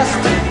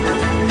past.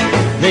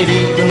 They've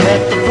even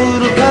let the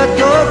poodle cut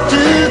go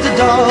to the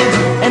dogs,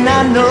 and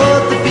I know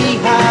the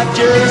beehive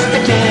just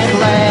can't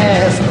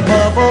last. The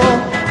bubble,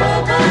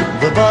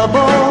 the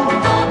bubble,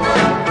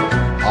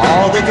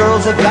 all the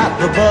girls have got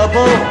the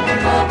bubble.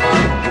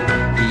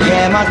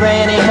 Yeah, my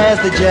granny has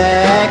the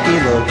Jackie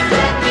look,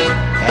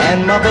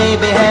 and my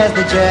baby has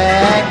the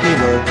Jackie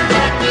look.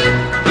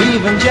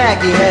 Even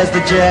Jackie has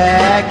the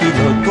Jackie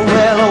look.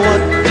 Well,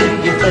 what do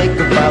you think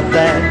about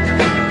that?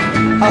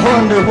 I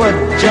wonder what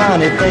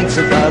Johnny thinks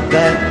about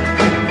that.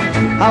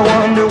 I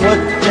wonder what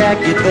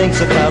Jackie thinks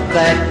about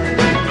that.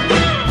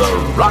 The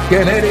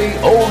Rockin' Eddie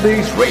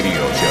Oldies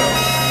Radio Show.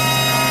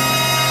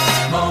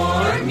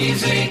 More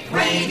music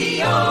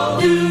radio.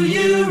 Do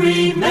you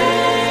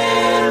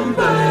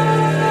remember?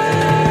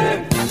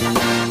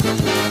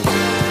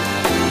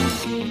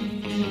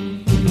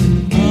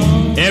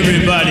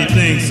 Everybody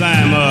thinks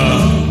I'm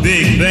a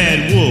big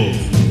bad wolf.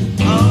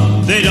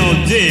 They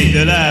don't dig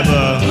that I've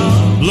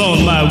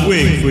blown my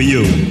wig for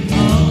you.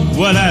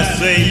 What I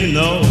say, you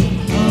know,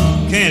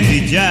 can't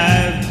be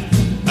jived.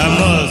 I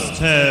must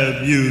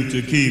have you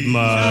to keep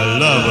my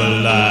love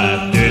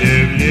alive.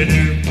 Great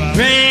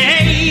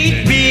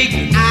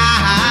big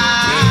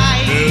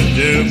eyes.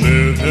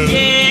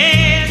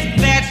 Yes,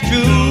 that's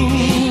true.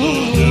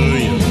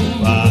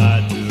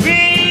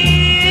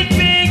 Great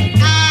big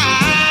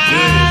eyes.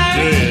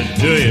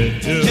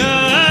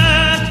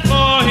 Just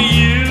for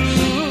you.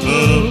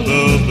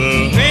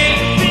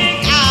 Great big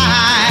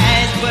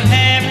eyes, but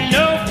have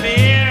no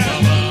fear.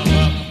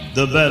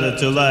 The better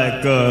to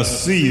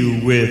see you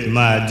with,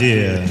 my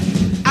dear.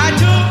 I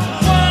took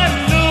one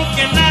look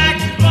and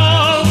like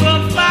balls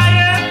of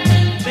fire.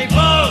 They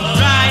both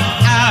right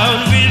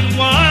out with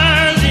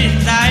one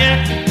desire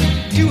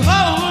to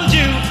hold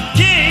you,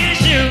 kiss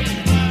you,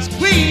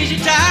 squeeze you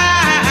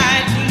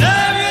tight,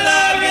 love you,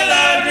 love you,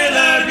 love you,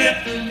 love you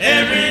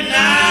every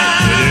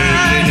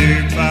night.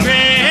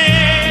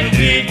 Great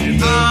big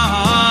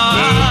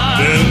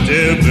arms,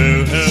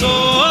 so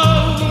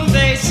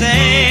they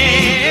say.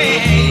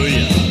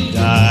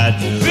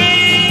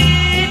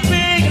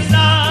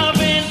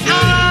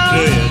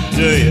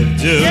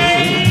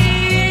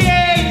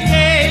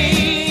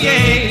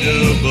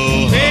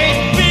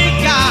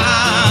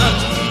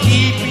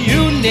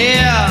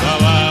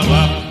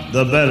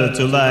 The better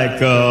to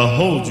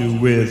hold you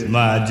with,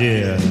 my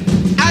dear.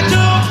 I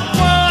took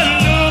one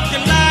look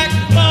and like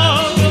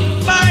balls of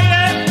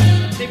fire.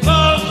 They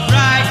both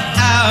right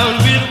out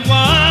with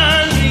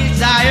one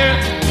desire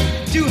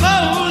to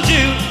hold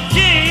you,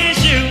 kiss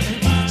you,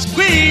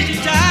 squeeze you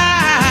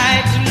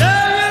tight,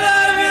 love you,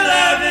 love you,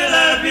 love you,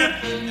 love you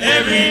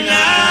every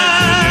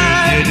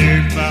night.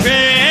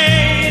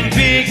 Great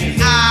big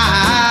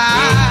eyes.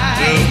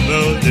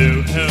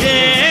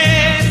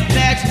 Yes,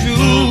 that's true.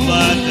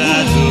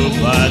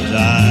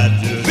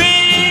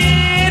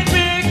 Great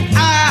big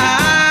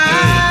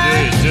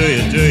eyes.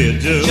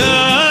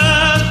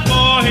 Just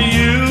for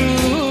you.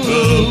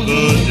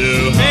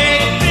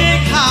 Great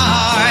big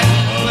heart,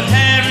 but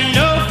have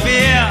no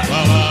fear.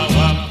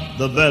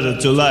 The better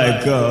to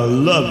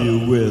love you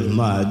with,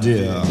 my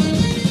dear.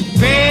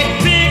 Great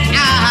big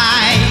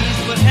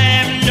eyes, but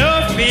have no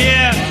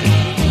fear.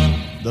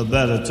 The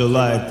better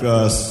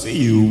to see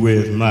you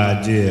with, my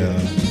dear.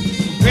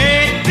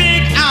 Great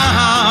big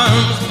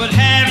arms, but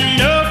have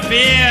no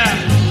fear.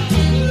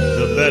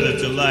 The better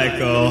to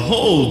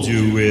hold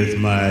you with,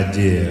 my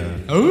dear.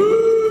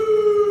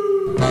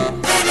 Ooh.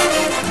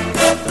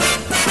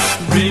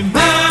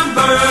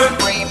 Remember,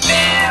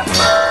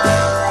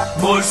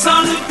 more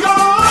solid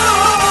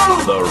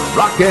gold. The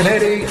Rockin'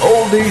 Eddie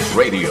Oldies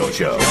Radio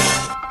Show.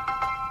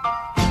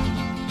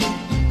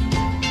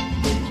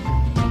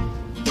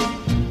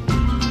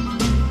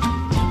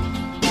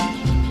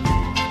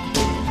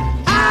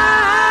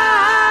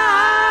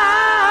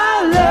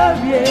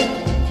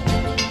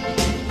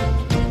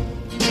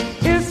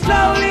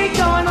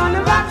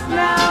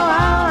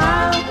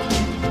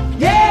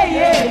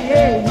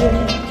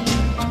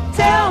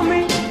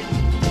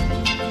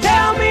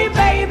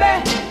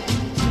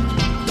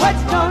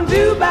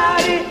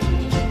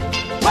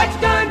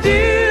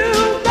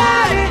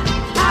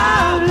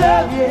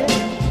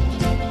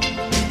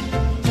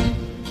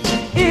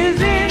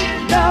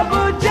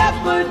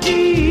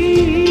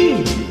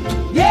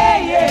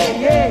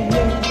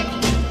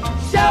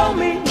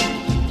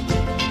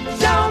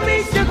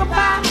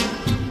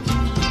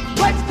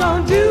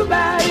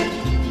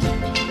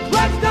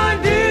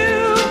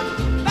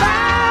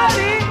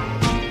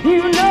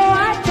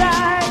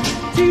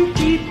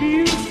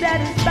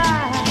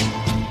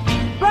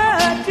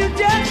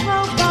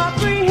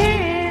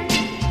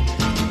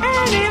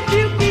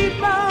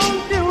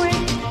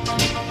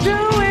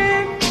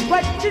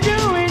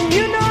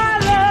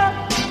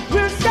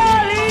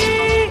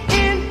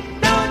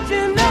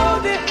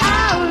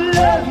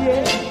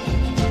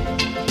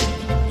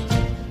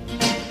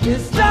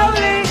 It's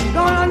slowly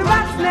going on the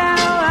rocks now.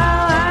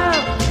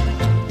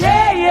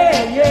 Yeah,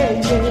 yeah, yeah,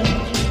 yeah.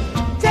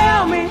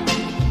 Tell me,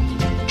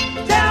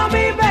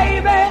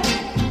 baby,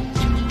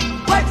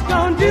 what's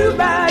gonna do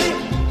about it?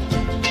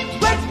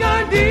 What's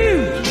gonna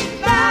do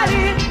about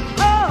it?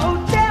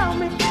 Oh, tell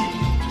me,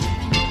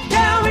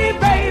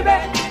 baby,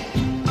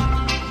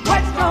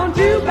 what's gonna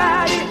do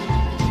about it?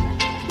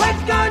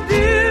 What's gonna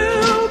do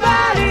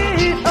about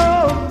it?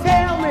 Oh,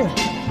 tell me.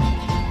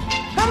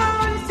 Come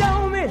on and show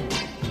me.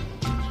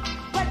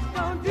 What's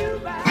gonna do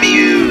about it?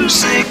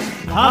 Music.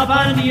 Hop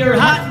onto your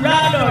hot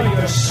rod or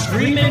your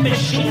screaming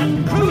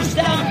machine. Cruise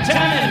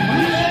downtown and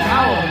relive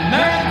how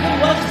America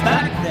was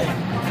back then.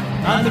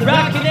 On the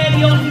Rockin'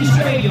 Eddie Oldies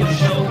radio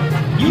show,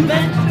 you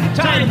meant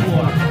Time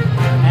Warp.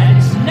 And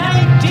it's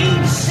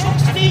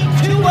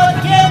 1962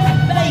 again,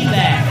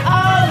 baby.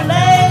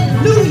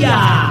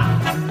 Hallelujah.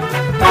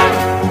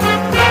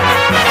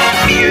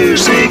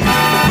 Music.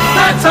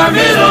 That's our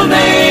middle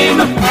name.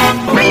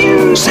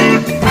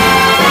 Music.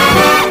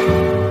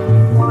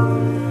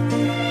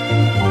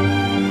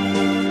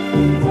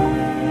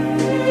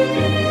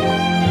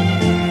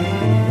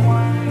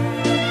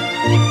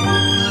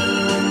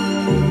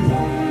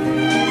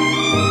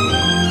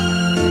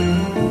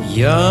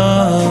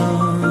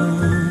 Young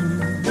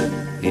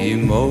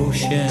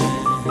emotions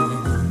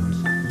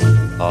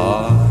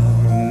are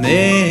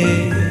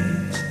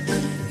mixed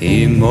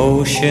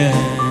emotions,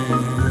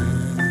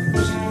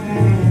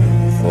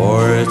 for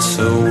it's a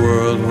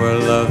world where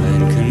love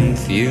and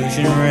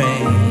confusion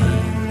reign,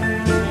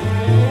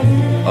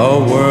 a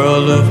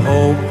world of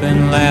hope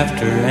and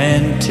laughter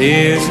and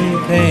tears and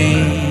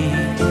pain,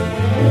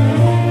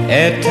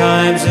 at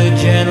times a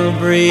gentle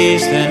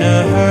breeze then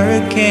a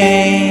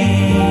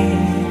hurricane,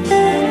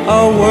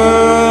 a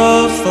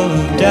world full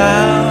of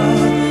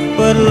doubt,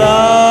 but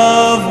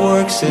love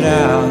works it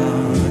out.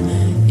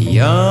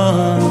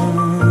 Young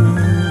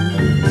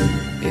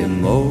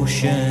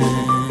emotions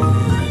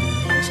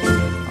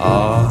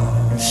are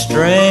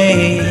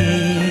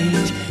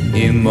strange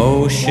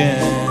emotions,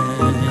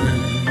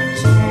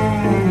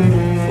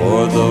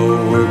 for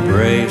though we're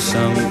brave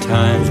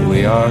sometimes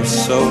we are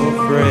so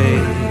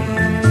afraid,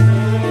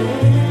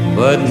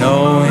 but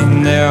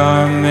knowing there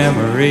are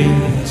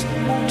memories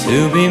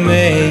to be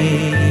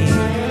made,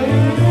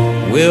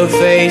 we'll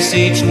face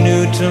each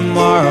new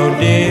tomorrow,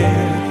 dear,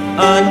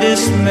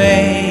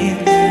 undismayed,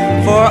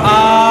 for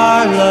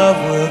our love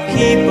will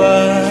keep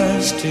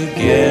us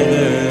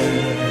together,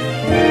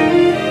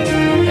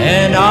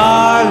 and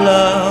our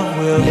love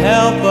will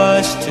help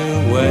us to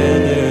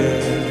weather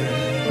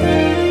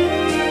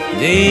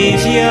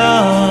these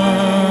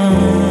young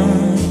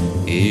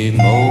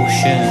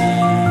emotions.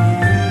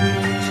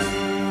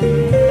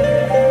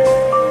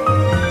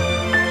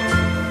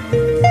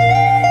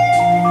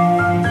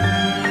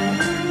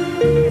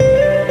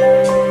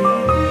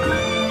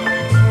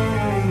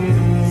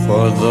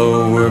 For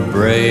though we're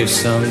brave,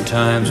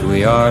 sometimes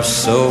we are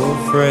so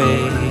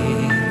afraid,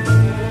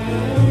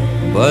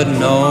 but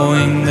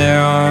knowing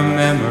there are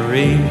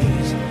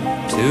memories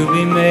to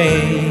be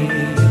made,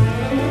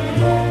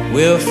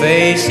 we'll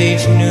face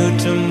each new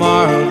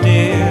tomorrow,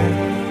 dear,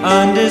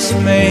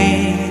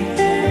 undismayed,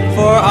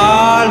 for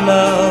our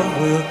love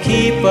will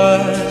keep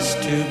us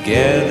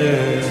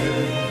together,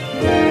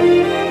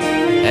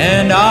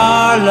 and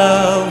our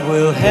love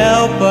will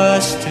help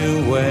us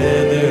to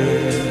weather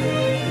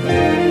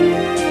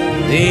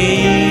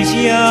these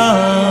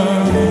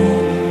young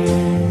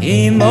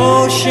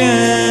emotions.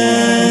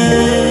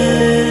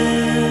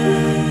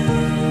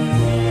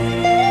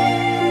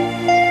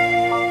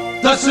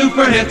 The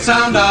super hit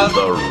sound of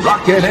the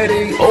Rockin'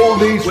 Eddie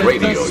Oldies with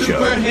Radio the Show.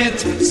 Super hit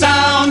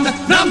sound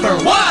number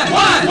one.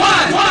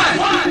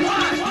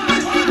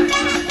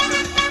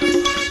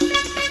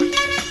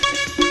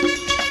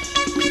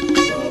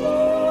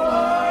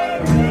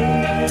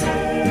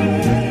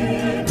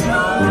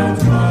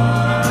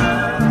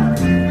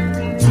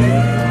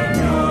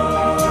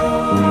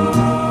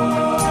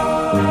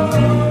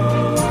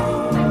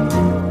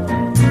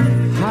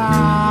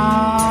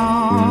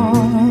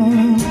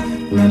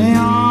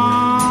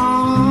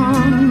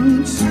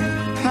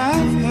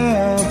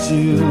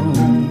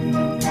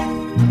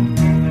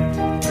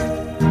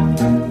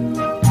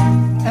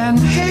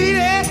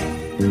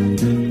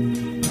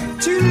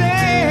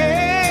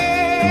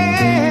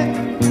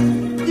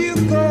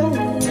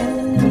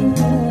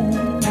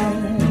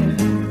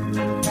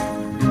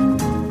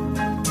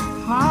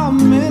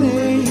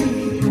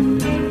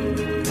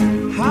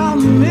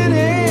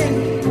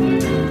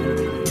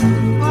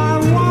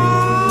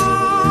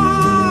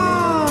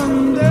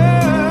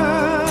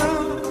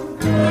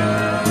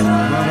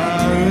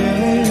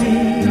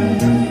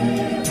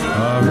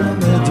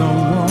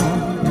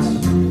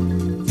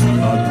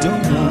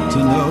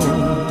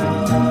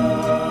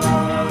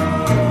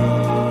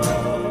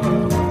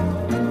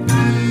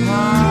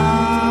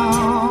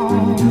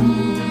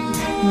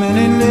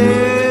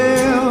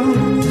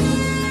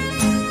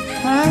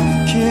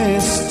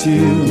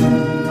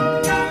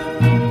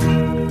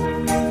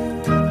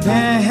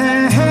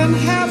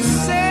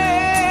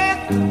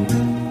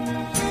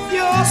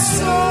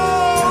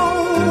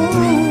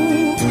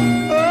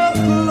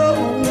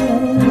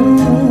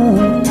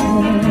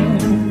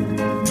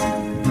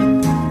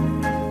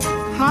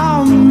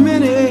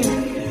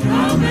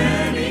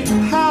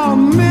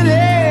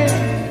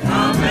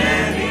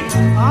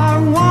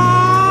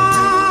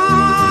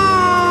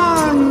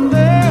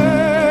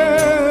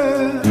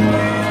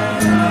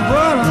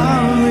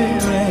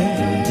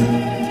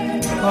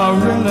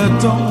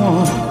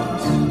 don't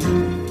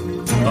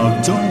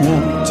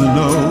want to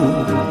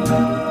know.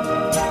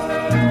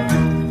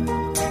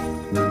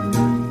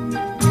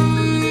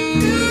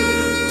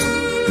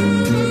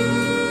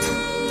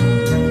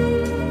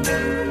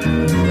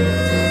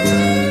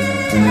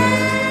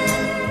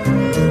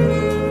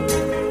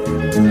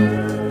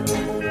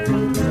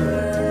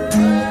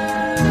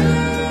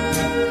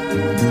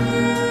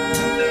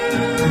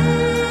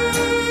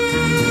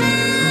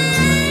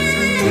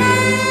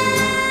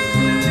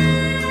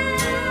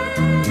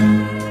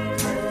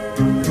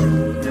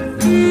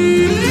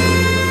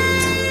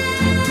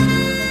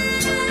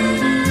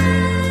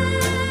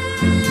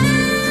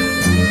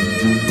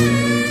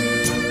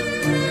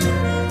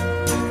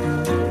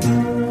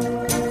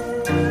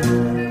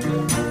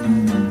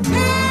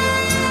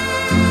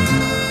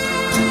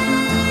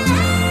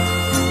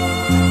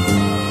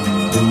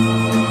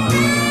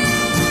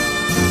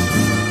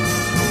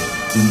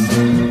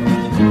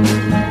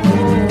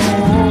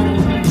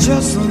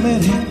 Just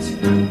let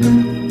it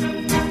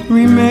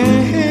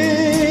remain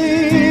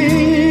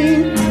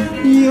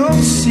your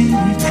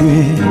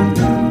secret.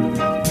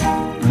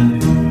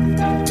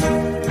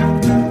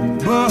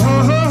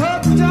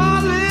 But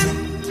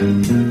darling,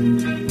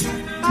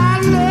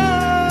 I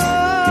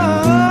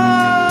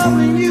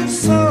love you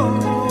so.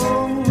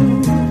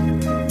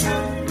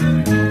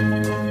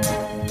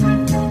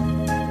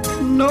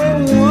 No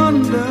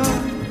wonder,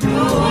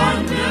 no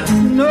wonder,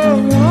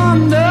 no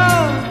wonder.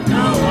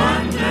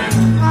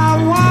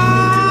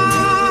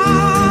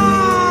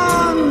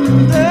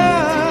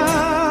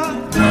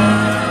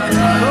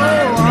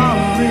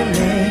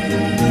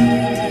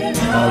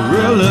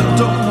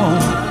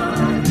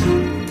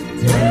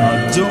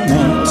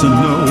 To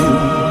know.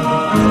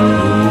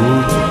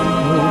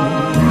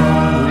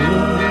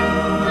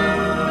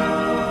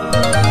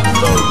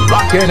 The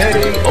Rockin'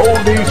 Eddie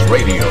Oldies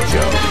Radio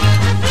Show.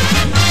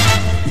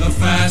 The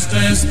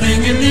fastest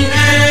thing in the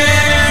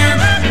air.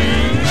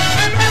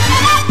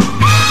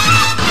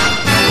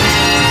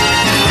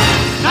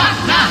 Knock,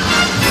 knock.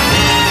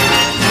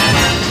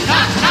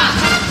 Knock, knock.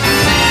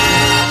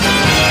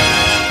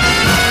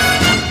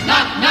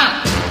 Knock, knock.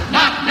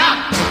 Knock, knock.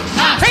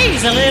 Knock.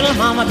 Crazy little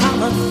mama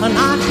coming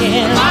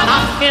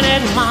knocking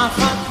at my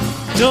front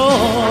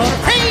door.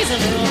 Crazy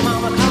little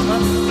mama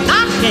coming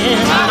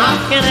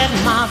knocking at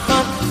my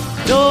front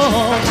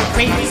door.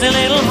 Crazy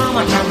little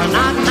mama coming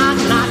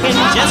knocking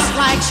just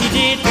like she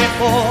did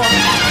before.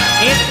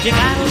 If you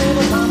got a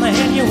little mama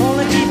and you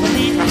wanna keep her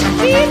neat,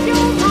 keep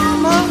your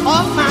mama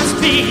off my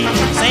street.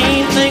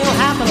 Same thing will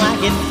happen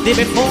like it did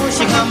before.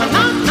 She come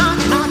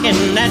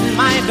knocking at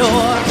my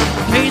door.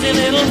 Crazy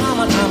little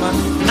mama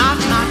coming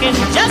knocking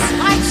just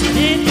like she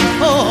did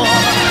before.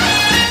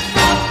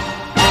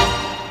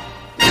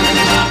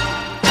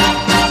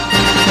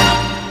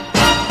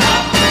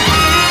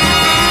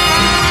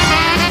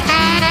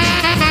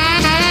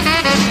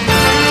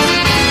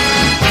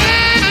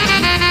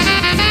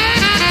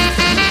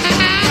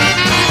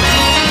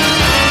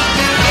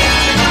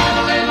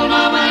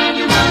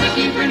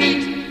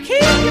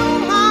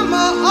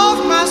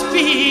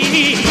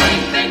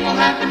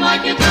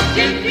 Like it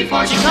did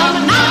before she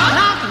come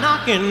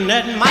knocking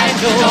at my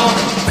door.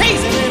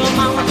 Crazy little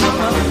mama come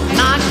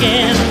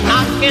knocking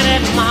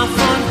at my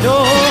front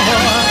door.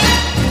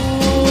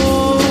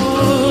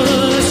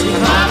 Ooh, she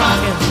come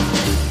knocking.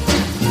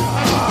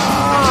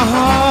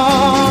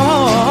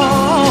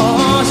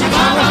 Oh, she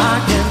come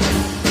knocking.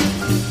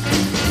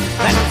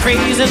 That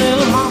crazy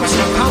little mama,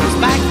 she comes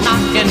back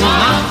knocking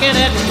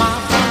at my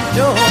front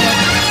door.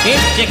 If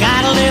you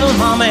got a little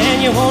mama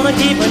and you wanna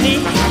keep her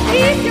neat,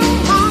 keep your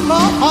mama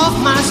off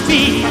my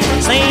street.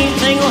 Same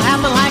thing will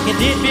happen like it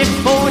did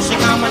before. She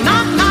come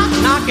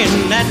knocking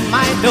at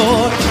my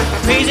door.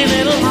 Crazy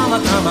little mama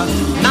come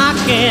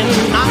knocking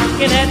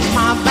at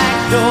my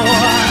back door.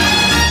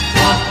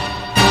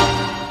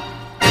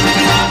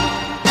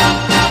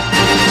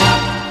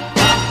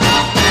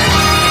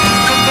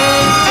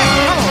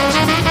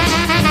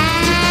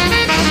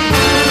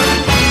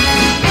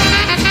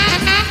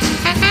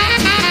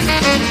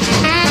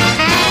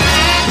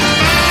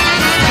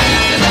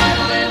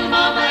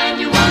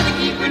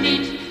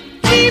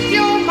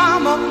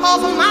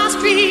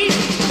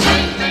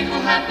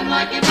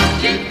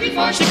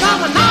 She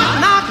come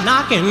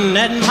knocking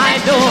at my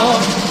door.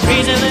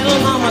 Crazy little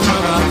mama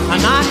come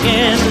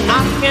knocking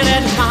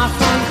at my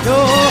front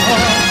door.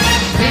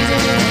 Crazy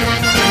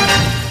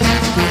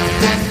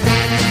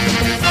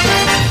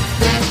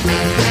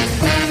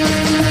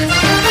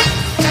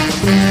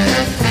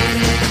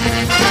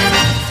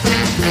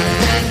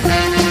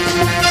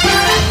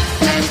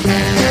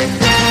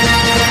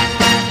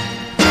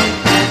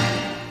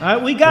All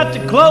right, we got to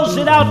close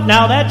it out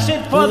now. That's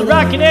it for the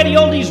Rockin' Eddie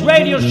Oldies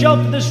radio show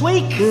for this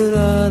week.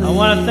 I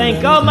want to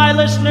thank all my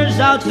listeners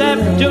out there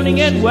for tuning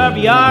in, wherever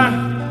you are.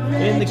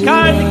 In the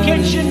car, in the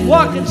kitchen,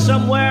 walking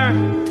somewhere.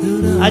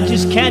 I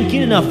just can't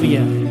get enough of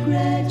you.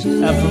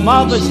 From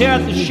all of us here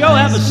at the show,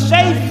 have a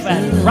safe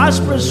and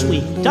prosperous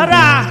week.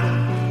 Ta-da!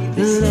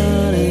 The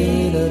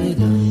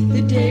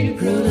day to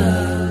grow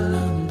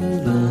up,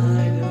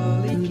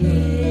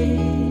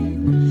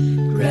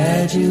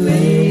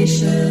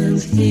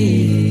 Graduation's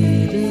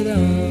here.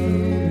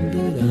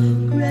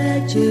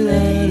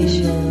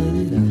 Graduation.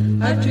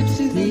 Our trips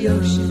to the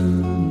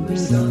ocean were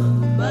so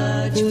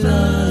much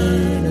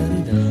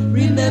fun.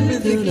 Remember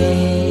the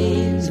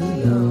games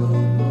we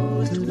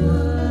almost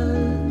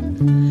won.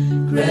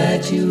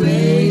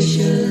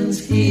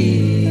 Graduation's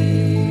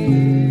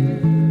here.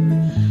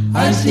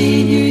 Our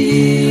senior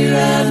year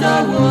and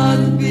our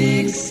one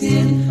big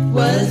sin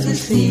was the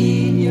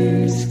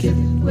senior skip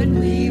when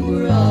we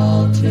were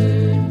all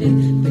turned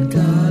in. But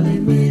golly,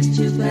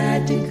 mischief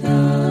had to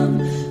come,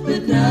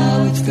 but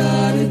now it's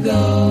gotta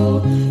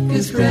go,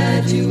 'cause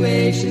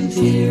graduation's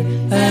here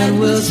and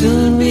we'll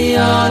soon be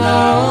on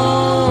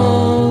our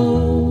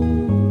own.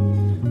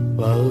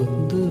 Whoa,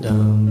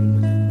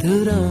 do-dum,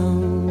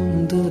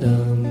 do-dum,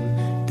 do-dum,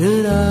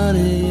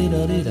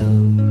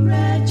 do-da-dee-da-dee-dum.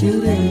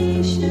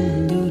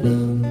 Graduation,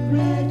 do-dum,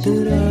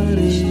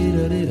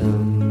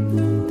 do-da-dee-da-dee-dum,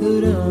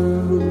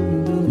 do-dum,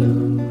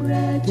 do-dum,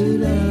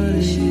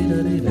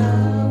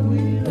 do-da-dee-da-dee-dum,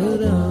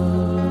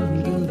 do-dum,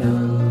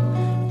 do-dum,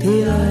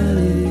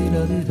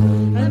 do-da-dee-da-dee-dum.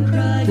 I'm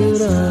crying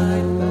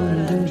inside, but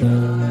I'm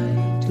trying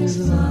to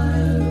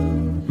smile.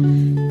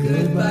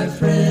 Goodbye,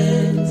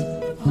 friends,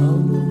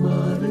 alma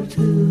mater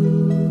too.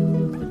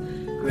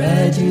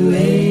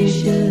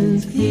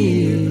 Graduation's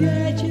here.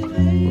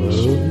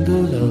 Graduation.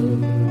 Do-dum,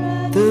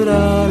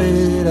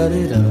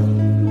 do-da-dee-da-dee-dum,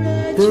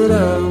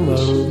 do-dum,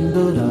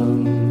 do-dum,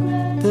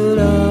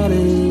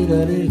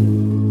 do-da-dee-da-dee-dum.